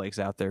snowflakes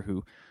out there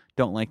who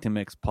don't like to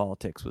mix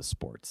politics with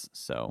sports.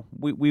 So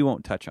we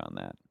won't touch on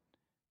that.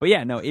 But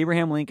yeah, no,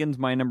 Abraham Lincoln's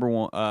my number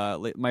one,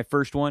 my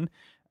first one.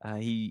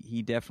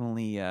 He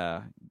definitely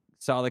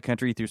saw the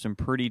country through some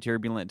pretty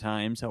turbulent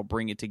times, helped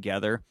bring it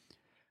together,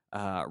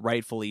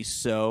 rightfully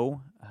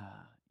so.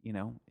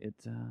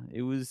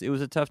 It was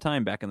a tough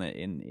time back in the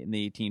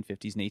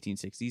 1850s and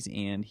 1860s,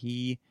 and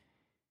he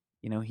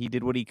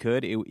did what he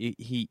could.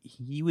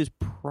 He was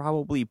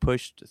probably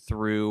pushed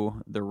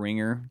through the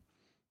ringer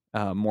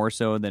more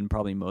so than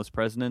probably most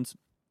presidents.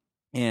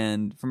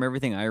 And from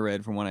everything I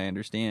read, from what I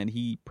understand,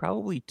 he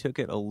probably took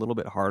it a little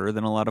bit harder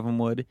than a lot of them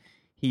would.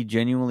 He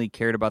genuinely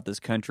cared about this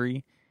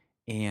country,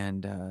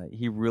 and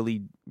he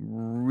really,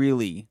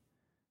 really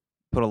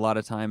put a lot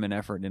of time and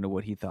effort into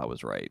what he thought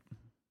was right.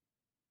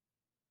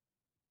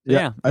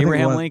 Yeah,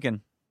 Abraham Lincoln.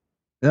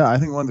 Yeah, I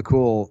think one of the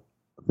cool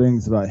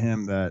things about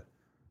him that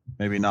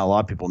maybe not a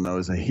lot of people know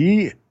is that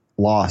he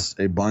lost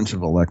a bunch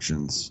of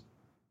elections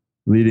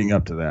leading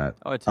up to that.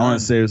 Oh, I want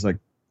to say it was like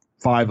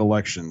 5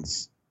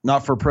 elections.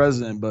 Not for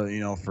president, but,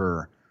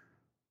 for,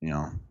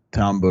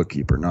 town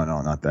bookkeeper. No,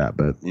 not that.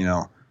 But,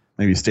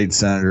 maybe state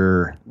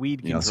senator.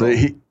 Weed control. So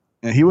he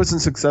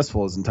wasn't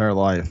successful his entire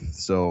life.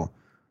 So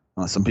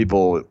some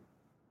people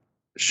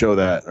show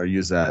that or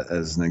use that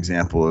as an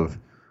example of,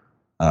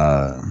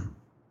 I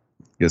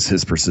guess,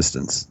 his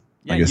persistence.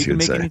 Yeah, I guess you can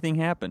make say. anything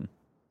happen.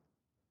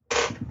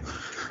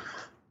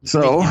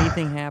 So Make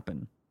anything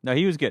happen. No,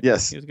 he was good.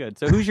 Yes. He was good.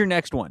 So who's your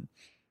next one?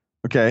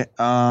 okay.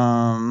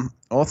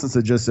 Well, since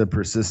I just said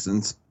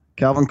persistence,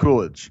 Calvin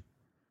Coolidge.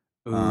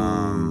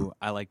 Ooh,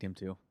 I liked him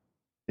too.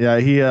 Yeah,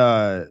 he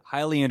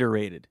Highly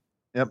underrated.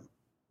 Yep,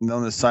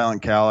 known as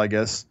Silent Cal, I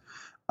guess.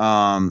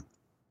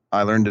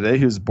 I learned today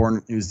he is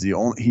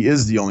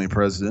the only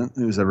president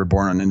who's ever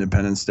born on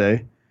Independence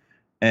Day,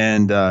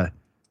 and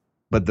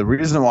but the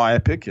reason why I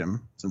pick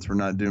him, since we're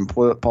not doing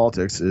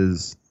politics,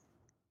 is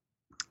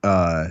when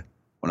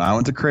I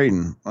went to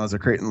Creighton, I was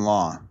at Creighton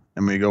Law,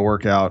 and we go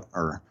work out,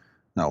 or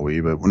not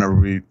we, but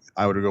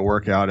I would go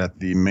work out at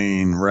the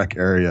main rec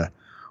area.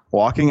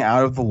 Walking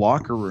out of the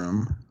locker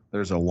room,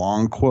 there's a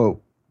long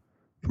quote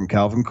from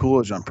Calvin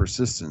Coolidge on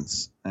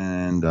persistence,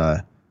 and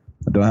I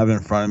don't have it in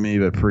front of me,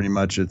 but pretty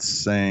much it's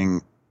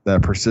saying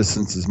that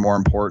persistence is more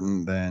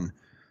important than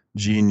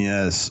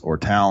genius or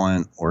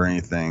talent or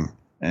anything,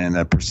 and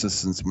that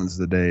persistence wins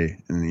the day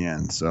in the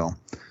end. So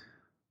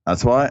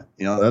that's why,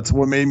 that's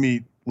what made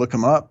me look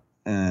him up,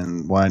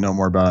 and why I know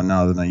more about it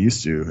now than I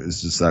used to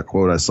is just that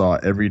quote I saw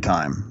every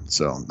time.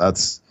 So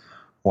that's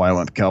why I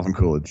went to Calvin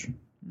Coolidge.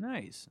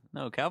 Nice.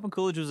 No, Calvin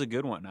Coolidge was a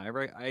good one.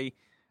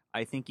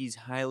 I think he's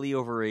highly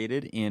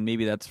overrated, and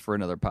maybe that's for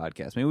another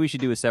podcast. Maybe we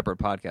should do a separate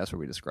podcast where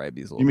we describe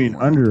these. You mean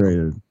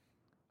underrated?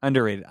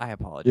 Underrated. I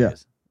apologize.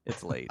 Yeah.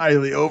 It's late.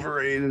 Highly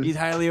overrated. He's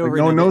highly overrated.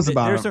 No one knows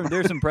about him.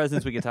 There's some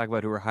presidents we could talk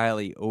about who are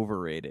highly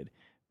overrated,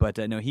 but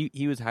no,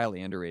 he was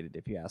highly underrated,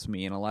 if you ask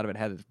me, and a lot of it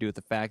had to do with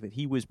the fact that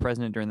he was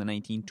president during the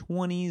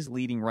 1920s,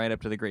 leading right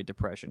up to the Great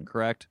Depression.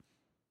 Correct?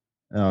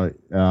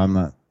 I'm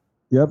not.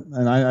 Yep,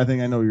 and I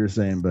think I know what you're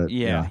saying, but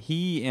yeah.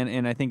 He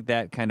and I think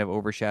that kind of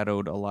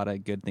overshadowed a lot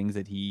of good things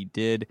that he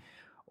did,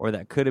 or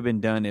that could have been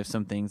done if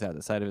some things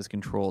outside of his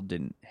control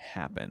didn't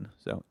happen.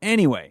 So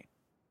anyway,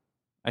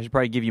 I should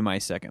probably give you my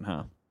second,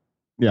 huh?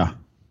 Yeah.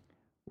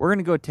 We're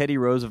gonna go Teddy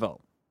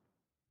Roosevelt.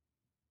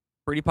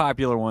 Pretty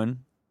popular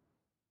one.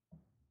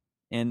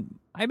 And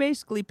I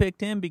basically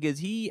picked him because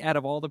he, out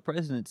of all the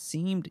presidents,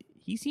 seemed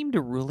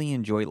to really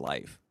enjoy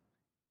life.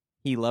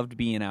 He loved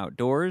being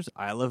outdoors.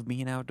 I love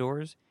being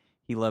outdoors.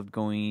 He loved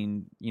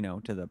going,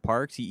 to the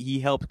parks. He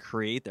helped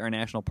create our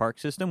national park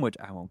system, which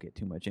I won't get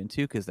too much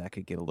into because that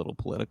could get a little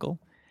political.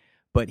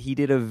 But he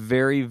did a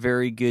very,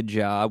 very good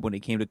job when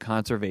it came to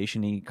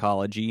conservation and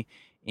ecology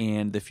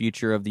and the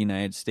future of the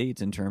United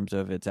States in terms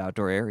of its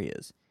outdoor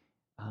areas.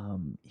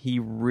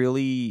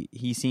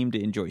 He seemed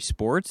to enjoy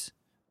sports.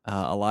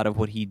 A lot of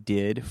what he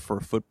did for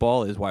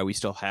football is why we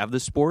still have the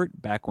sport,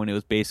 back when it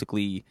was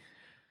basically,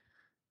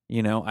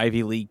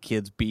 Ivy League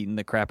kids beating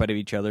the crap out of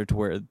each other to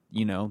where,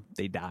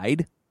 they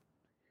died.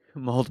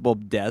 Multiple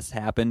deaths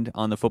happened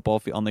on the football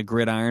field, on the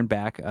gridiron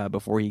back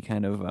before he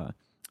kind of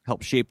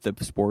helped shape the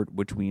sport,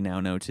 which we now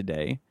know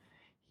today.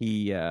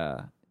 He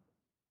did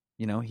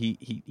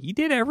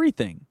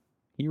everything.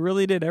 He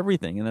really did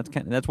everything, and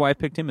that's why I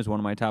picked him as one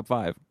of my top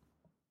 5.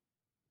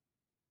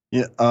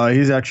 Yeah,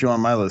 he's actually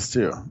on my list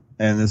too,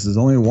 and this is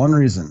only one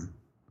reason.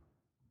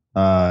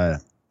 I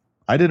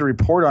did a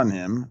report on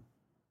him,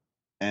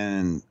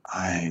 and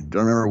I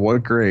don't remember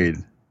what grade,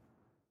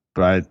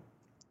 but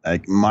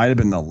I might have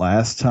been the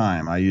last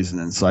time I used an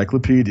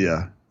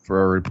encyclopedia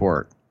for a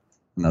report,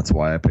 and that's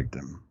why I picked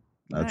him.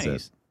 That's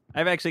nice. it.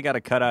 I've actually got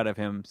a cutout of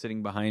him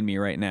sitting behind me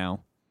right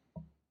now.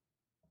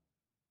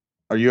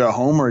 Are you at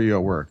home or are you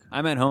at work?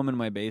 I'm at home in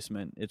my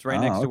basement. It's right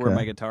next to where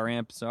my guitar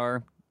amps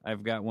are.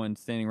 I've got one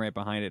standing right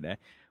behind it.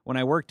 When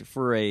I worked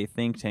for a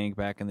think tank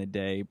back in the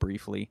day,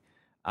 briefly,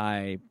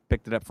 I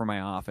picked it up from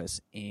my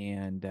office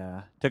and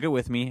took it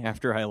with me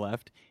after I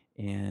left.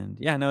 And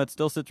yeah, no, it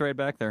still sits right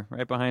back there,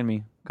 right behind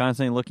me,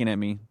 constantly looking at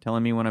me,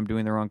 telling me when I'm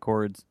doing the wrong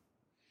chords.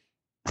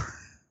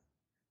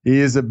 He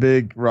is a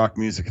big rock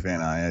music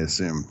fan, I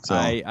assume. So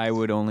I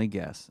would only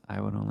guess.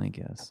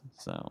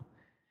 So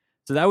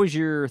that was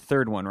your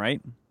third one,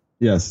 right?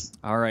 Yes.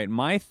 All right,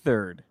 my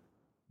third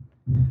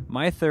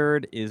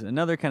is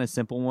another kind of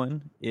simple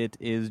one. It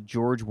is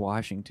George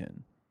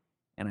Washington.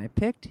 And I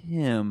picked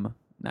him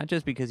not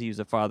just because he was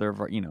the father of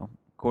our,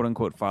 quote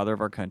unquote father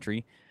of our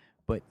country,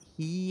 but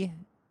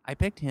I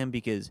picked him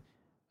because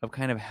of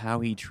kind of how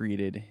he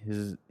treated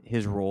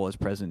his role as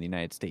president of the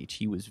United States.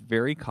 He was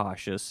very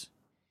cautious.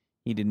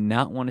 He did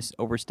not want to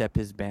overstep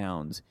his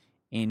bounds,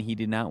 and he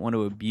did not want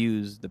to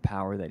abuse the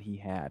power that he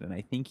had. And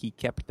I think he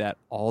kept that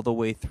all the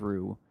way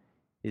through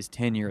his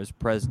tenure as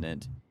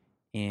president.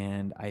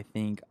 And I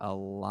think a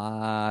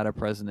lot of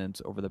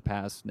presidents over the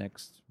past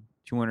next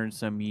 200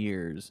 some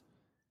years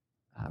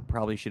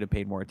probably should have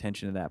paid more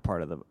attention to that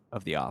part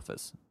of the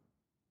office.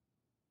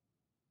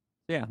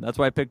 Yeah, that's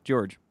why I picked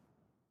George.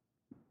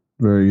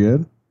 Very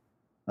good.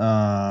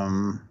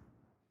 I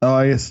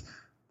guess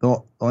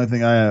the only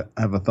thing I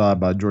have a thought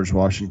about George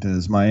Washington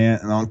is my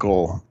aunt and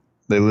uncle.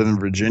 They live in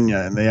Virginia,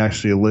 and they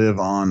actually live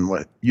on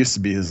what used to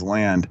be his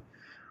land.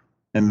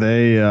 And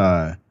they,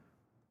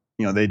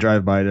 they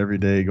drive by it every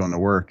day going to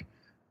work.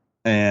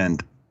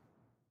 And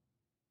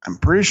I'm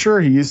pretty sure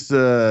he used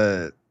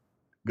to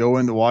go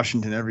into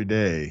Washington every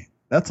day.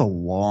 That's a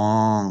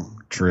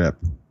long trip,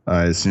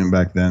 I assume,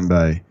 back then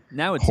by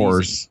Now it's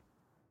horse. easy.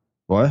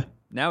 What?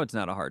 Now it's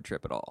not a hard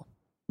trip at all.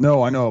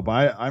 No, I know,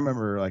 but I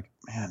remember like,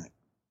 man,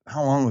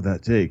 how long would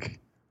that take?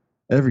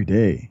 Every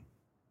day.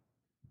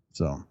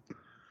 So,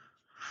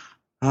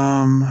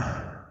 so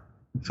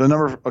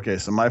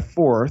my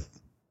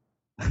fourth.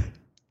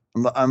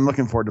 I'm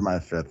looking forward to my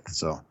fifth.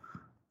 So,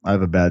 I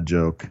have a bad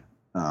joke.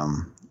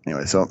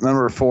 Anyway, so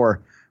number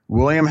 4,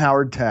 William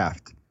Howard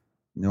Taft.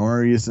 The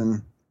only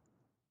reason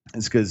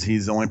is because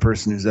he's the only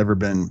person who's ever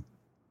been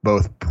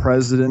both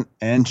president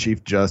and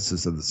chief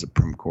justice of the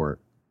Supreme Court,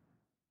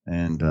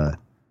 and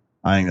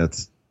I think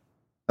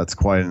that's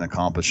quite an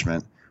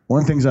accomplishment.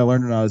 One of the things I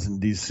learned when I was in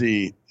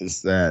D.C.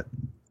 is that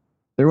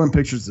everyone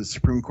pictures the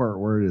Supreme Court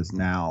where it is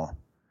now,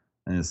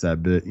 and it's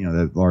that bit,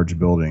 that large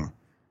building.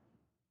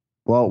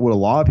 Well, what a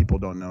lot of people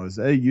don't know is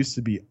that it used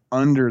to be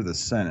under the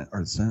Senate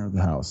or the center of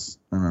the House.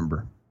 I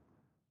remember,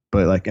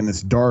 but like in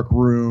this dark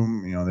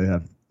room, they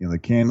have the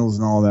candles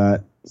and all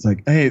that. It's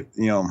like, hey,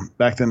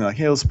 back then they're like,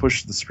 hey, let's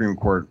push the Supreme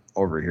Court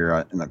over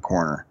here in the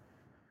corner,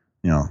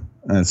 and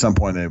at some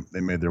point they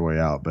made their way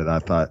out. But I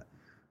thought,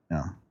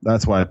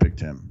 that's why I picked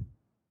him.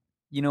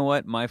 You know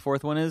what? My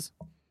fourth one is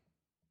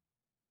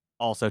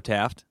also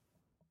Taft.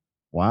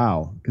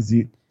 Wow, because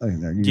do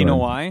you know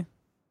why?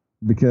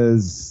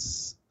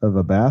 Because of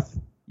a bath.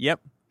 Yep,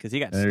 because he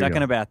got stuck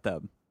in a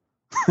bathtub.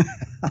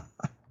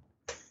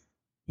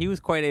 He was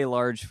quite a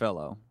large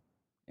fellow.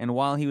 And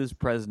while he was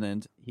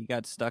president, he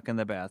got stuck in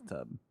the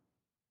bathtub.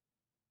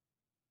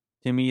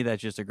 To me,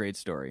 that's just a great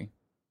story.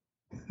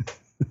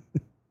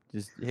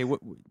 Hey,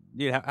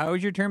 dude, how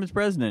was your term as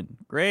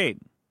president? Great.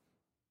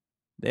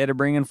 They had to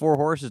bring in 4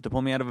 horses to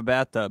pull me out of a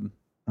bathtub.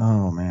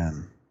 Oh,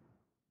 man.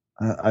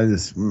 I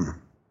just...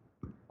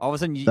 All of a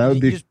sudden, you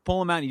just pull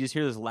them out and you just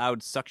hear this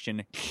loud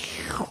suction.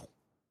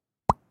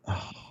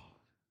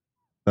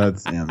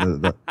 That's...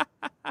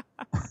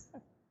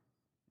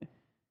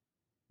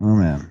 Oh,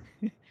 man.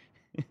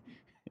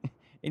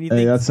 And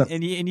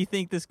you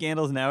think the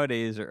scandals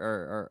nowadays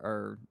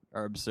are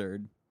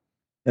absurd.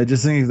 I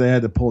just think if they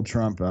had to pull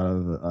Trump out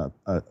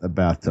of a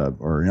bathtub,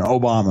 or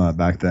Obama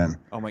back then.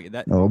 Oh my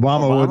God,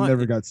 Obama would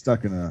never got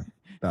stuck in a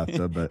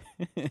bathtub, but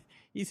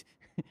he's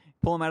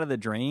pull him out of the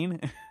drain.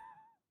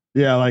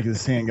 Yeah, like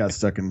his hand got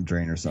stuck in the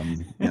drain or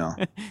something.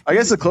 I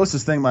guess the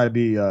closest thing might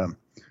be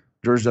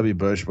George W.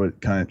 Bush,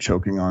 but kind of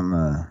choking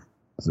on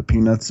the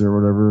peanuts or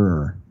whatever,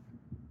 or.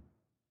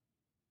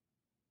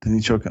 Didn't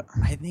he choke?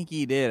 I think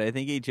he did. I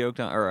think he choked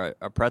on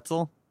a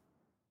pretzel.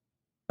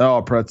 Oh,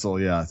 a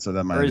pretzel, yeah. So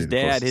that might. Or be his the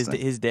dad.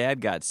 His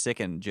dad got sick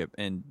in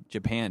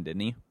Japan, didn't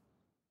he?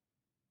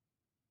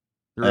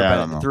 I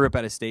don't know. Threw up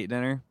at a state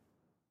dinner.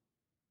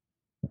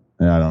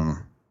 Yeah, I don't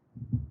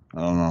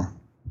know.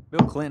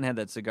 Bill Clinton had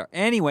that cigar.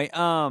 Anyway,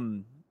 no,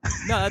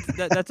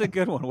 that's a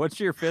good one. What's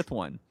your fifth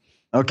one?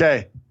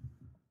 Okay.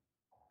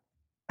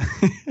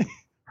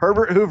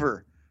 Herbert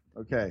Hoover.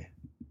 Okay.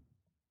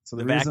 So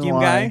the vacuum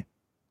guy.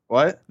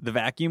 What? The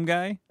vacuum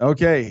guy?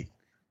 Okay.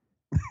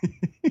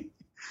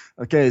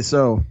 Okay,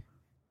 so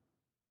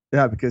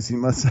because he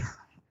must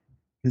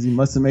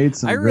have made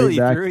some. I really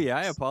great threw you.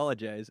 I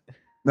apologize.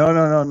 No.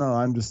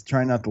 I'm just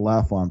trying not to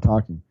laugh while I'm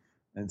talking.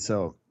 And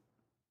so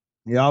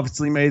he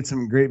obviously made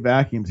some great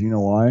vacuums. You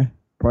know why?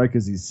 Probably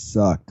because he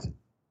sucked.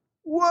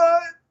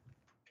 What?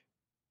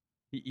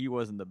 He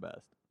wasn't the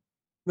best.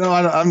 No,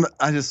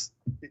 I just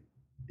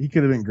he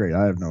could have been great.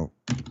 I have no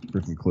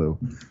freaking clue.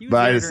 He was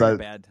there during a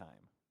bad time.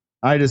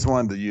 I just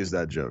wanted to use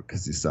that joke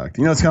because he sucked.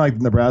 It's kind of like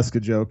the Nebraska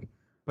joke.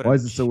 But why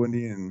is it so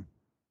windy in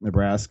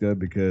Nebraska?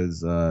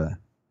 Because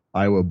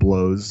Iowa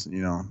blows,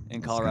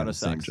 And Colorado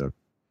sucks. Joke.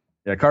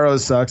 Yeah, Colorado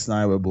sucks and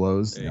Iowa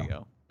blows. There you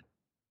go.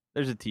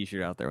 There's a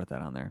T-shirt out there with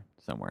that on there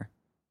somewhere.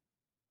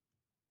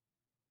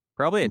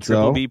 Probably at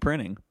Triple B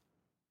Printing.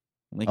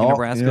 Lincoln,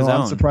 Nebraska's own.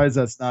 I'm surprised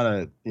that's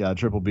not a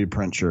Triple B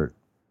print shirt.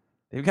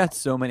 They've got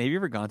so many. Have you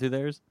ever gone through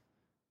theirs?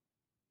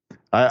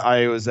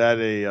 I was at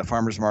a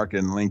farmer's market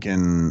in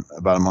Lincoln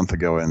about a month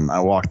ago, and I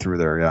walked through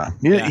there. Yeah,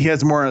 he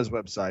has more on his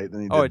website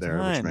than he did there,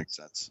 which makes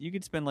sense. You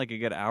could spend like a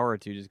good hour or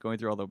two just going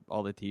through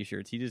all the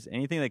T-shirts. He just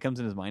anything that comes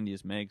in his mind, he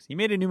just makes. He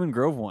made a Newman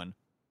Grove one.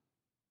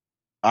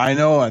 I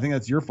know. I think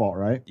that's your fault,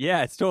 right?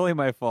 Yeah, it's totally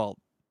my fault.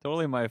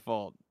 Totally my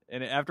fault.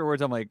 And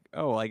afterwards, I'm like,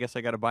 oh, I guess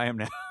I got to buy him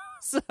now.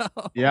 So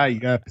yeah, you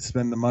got to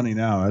spend the money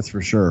now. That's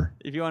for sure.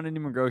 If you want a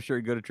Newman Grove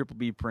shirt, go to Triple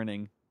B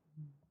Printing.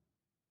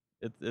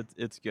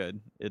 It's good.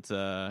 It's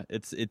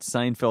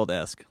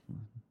Seinfeld-esque,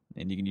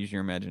 and you can use your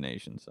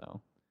imagination.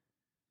 So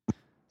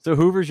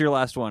Hoover's your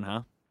last one,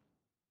 huh?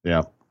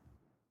 Yeah.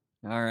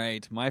 All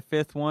right, my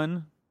fifth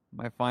one,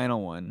 my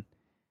final one,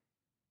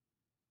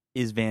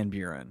 is Van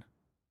Buren,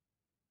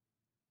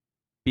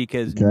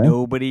 because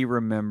nobody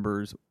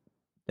remembers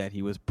that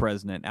he was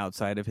president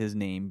outside of his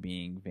name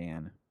being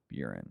Van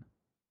Buren.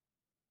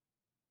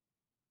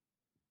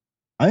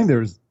 I think there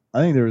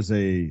was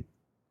a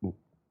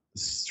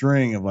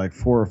string of like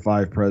 4 or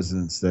 5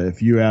 presidents that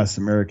if you asked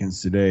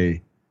Americans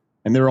today,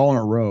 and they're all in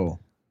a row,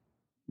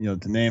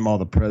 to name all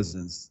the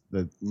presidents,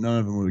 that none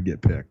of them would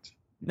get picked.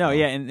 No,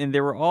 yeah, and they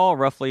were all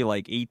roughly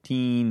like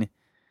 1830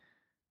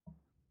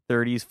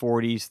 30s,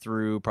 40s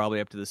through probably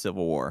up to the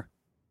Civil War.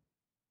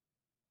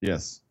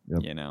 Yes.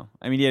 Yep. You know,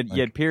 I mean,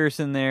 you had Pierce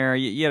in there.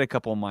 You had a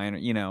couple minor,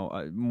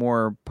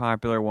 more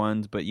popular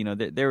ones, but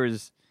there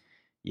was,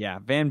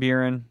 Van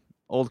Buren,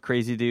 old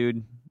crazy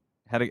dude,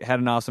 had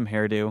an awesome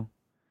hairdo.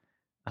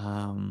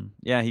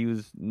 He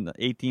was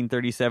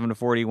 1837 to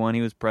 41.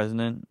 He was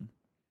president.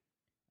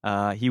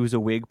 He was a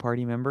Whig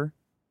Party member,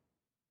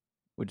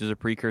 which is a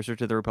precursor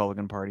to the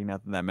Republican Party.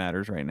 Not that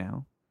matters right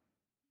now.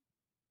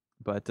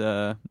 But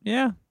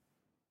New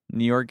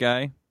York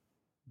guy,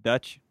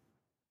 Dutch.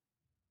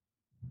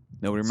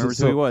 Nobody remembers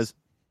who he was.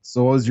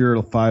 So what was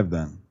your 5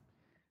 then?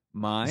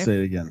 Say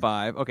it again.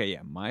 5. Okay,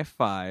 yeah. My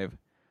 5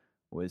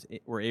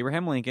 were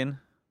Abraham Lincoln,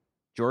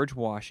 George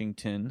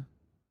Washington,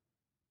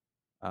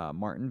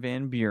 Martin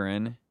Van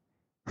Buren,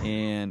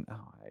 and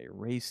I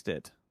erased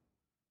it.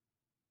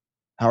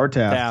 Howard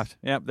Taft. Taft.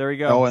 Yep, there we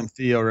go. Oh, and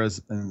Theo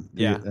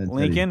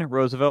Lincoln,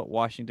 Roosevelt,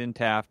 Washington,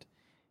 Taft,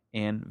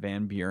 and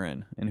Van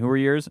Buren. And who were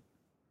yours?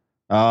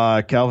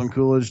 Calvin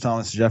Coolidge,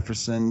 Thomas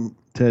Jefferson,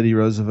 Teddy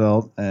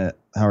Roosevelt,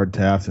 Howard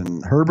Taft,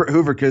 and Herbert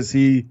Hoover because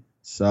he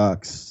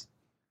sucks.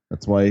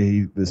 That's why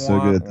he was so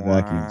good at the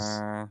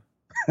vacuums.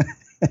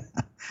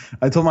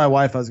 I told my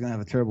wife I was going to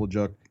have a terrible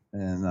joke,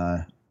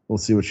 and we'll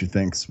see what she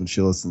thinks when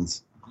she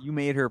listens. You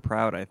made her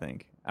proud, I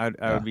think. I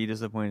would be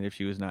disappointed if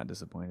she was not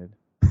disappointed.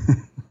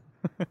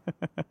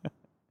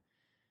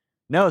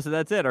 No, so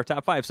that's it. Our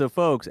top 5. So,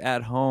 folks,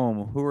 at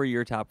home, who are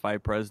your top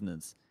 5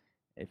 presidents?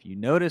 If you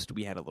noticed,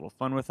 we had a little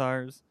fun with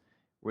ours.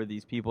 Were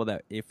these people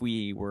that if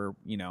we were,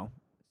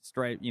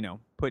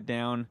 put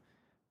down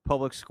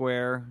public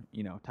square,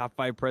 top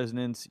 5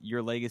 presidents,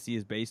 your legacy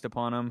is based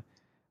upon them.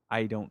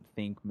 I don't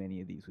think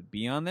many of these would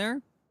be on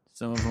there.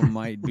 Some of them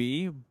might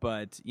be,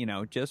 but,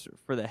 just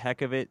for the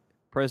heck of it,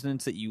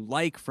 presidents that you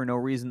like for no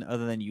reason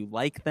other than you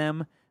like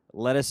them,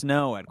 let us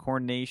know at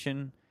Corn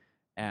Nation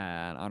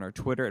and on our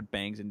Twitter at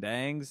Bangs and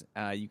Dangs.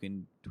 You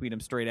can tweet them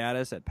straight at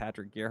us at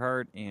Patrick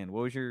Gerhardt. And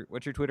what's your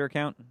Twitter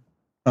account?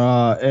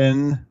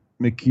 N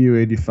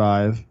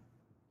McHugh85.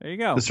 There you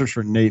go. Just search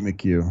for Nate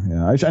McHugh.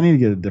 Yeah, I need to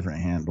get a different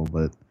handle,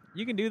 but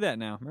you can do that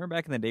now. Remember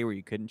back in the day where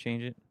you couldn't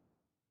change it?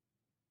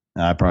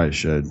 I probably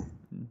should.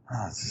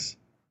 I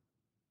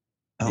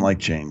don't like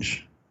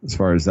change as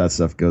far as that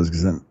stuff goes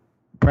because then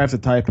I probably have to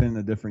type in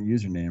a different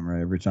username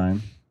right every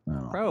time.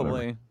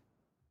 Probably.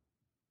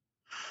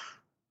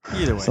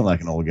 Either way. I sound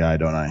like an old guy,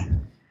 don't I?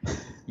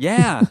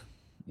 Yeah,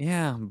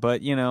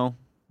 but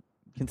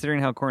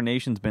considering how Corn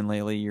Nation's been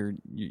lately,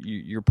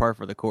 you're par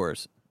for the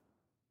course.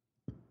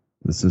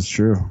 This is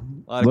true.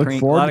 Look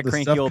forward to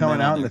the stuff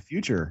coming out in the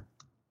future.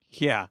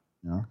 Yeah.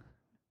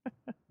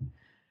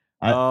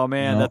 Oh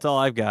man, that's all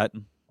I've got.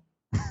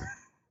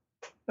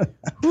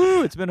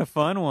 Whew, it's been a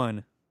fun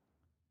one.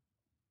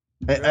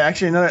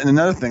 Actually,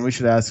 another thing we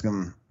should ask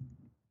them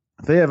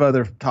if they have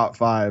other top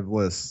 5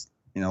 lists.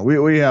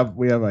 We have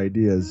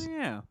ideas.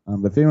 Yeah.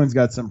 But if anyone's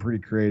got something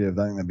pretty creative,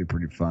 I think that'd be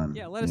pretty fun.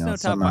 Yeah, let us know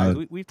top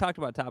 5. We've talked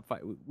about top 5.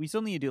 We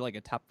still need to do like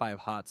a top 5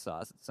 hot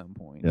sauce at some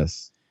point.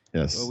 Yes.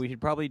 Well, we should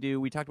probably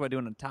we talked about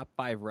doing a top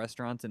 5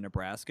 restaurants in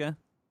Nebraska.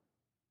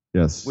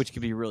 Yes. Which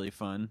could be really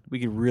fun. We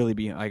could really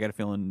be, I got a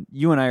feeling,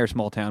 you and I are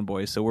small town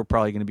boys, so we're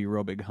probably going to be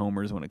real big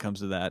homers when it comes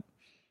to that.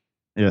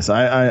 Yes,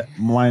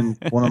 one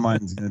of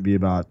mine is going to be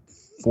about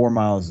 4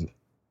 miles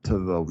to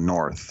the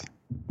north.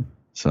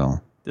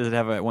 So. Does it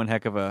have one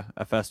heck of a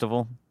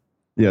festival?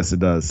 Yes, it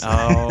does.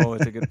 Oh,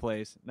 it's a good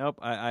place. Nope,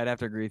 I'd have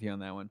to agree with you on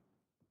that one.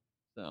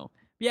 So,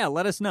 yeah,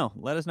 let us know.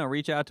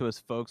 Reach out to us,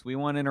 folks. We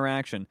want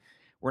interaction.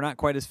 We're not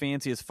quite as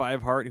fancy as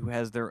 5 Heart, who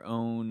has their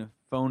own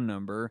phone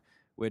number,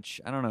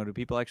 which, I don't know, do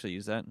people actually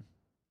use that?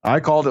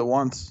 I called it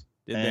once,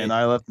 and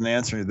I left an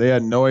answer. They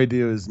had no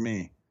idea it was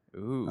me.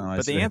 Ooh,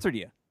 but they answered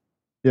you.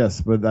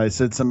 Yes, but I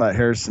said something about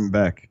Harrison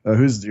Beck.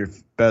 Who's your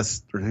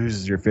best, or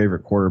who's your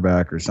favorite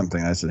quarterback or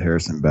something? I said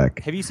Harrison Beck.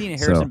 Have you seen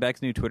Harrison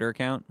Beck's new Twitter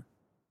account?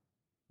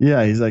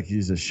 Yeah, he's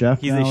a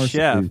chef He's now a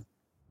chef. Something.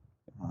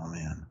 Oh,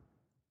 man.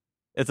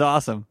 It's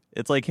awesome.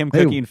 It's like him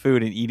cooking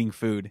food and eating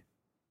food.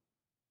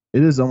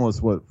 It is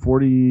almost,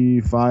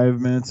 45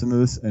 minutes into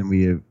this, and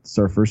it's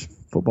our first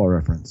football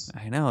reference.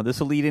 I know. This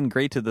will lead in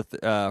great to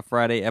the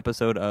Friday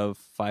episode of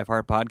 5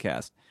 Heart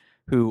Podcast,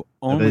 who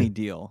only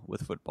deal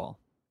with football.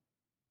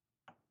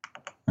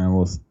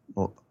 And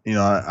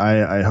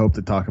I hope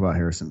to talk about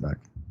Harrison Beck.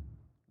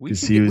 We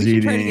should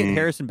try to get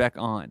Harrison Beck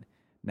on.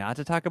 Not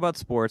to talk about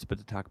sports, but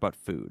to talk about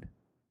food.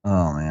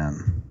 Oh,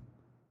 man.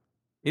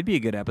 It'd be a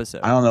good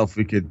episode. I don't know if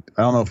we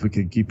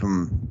could keep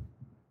him,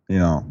 I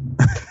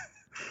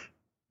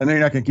know you're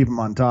not going to keep him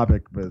on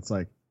topic, but it's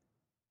like,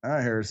 all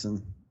right,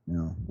 Harrison,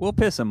 We'll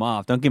piss him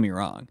off. Don't get me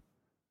wrong.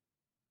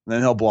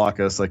 Then he'll block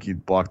us like he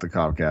blocked the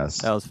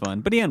Cowcast. That was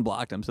fun. But he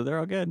unblocked him, so they're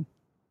all good.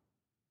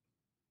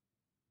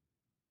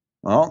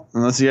 Well,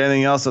 unless you have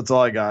anything else, that's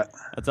all I got.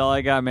 That's all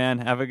I got, man.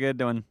 Have a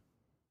good one.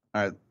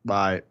 All right.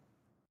 Bye.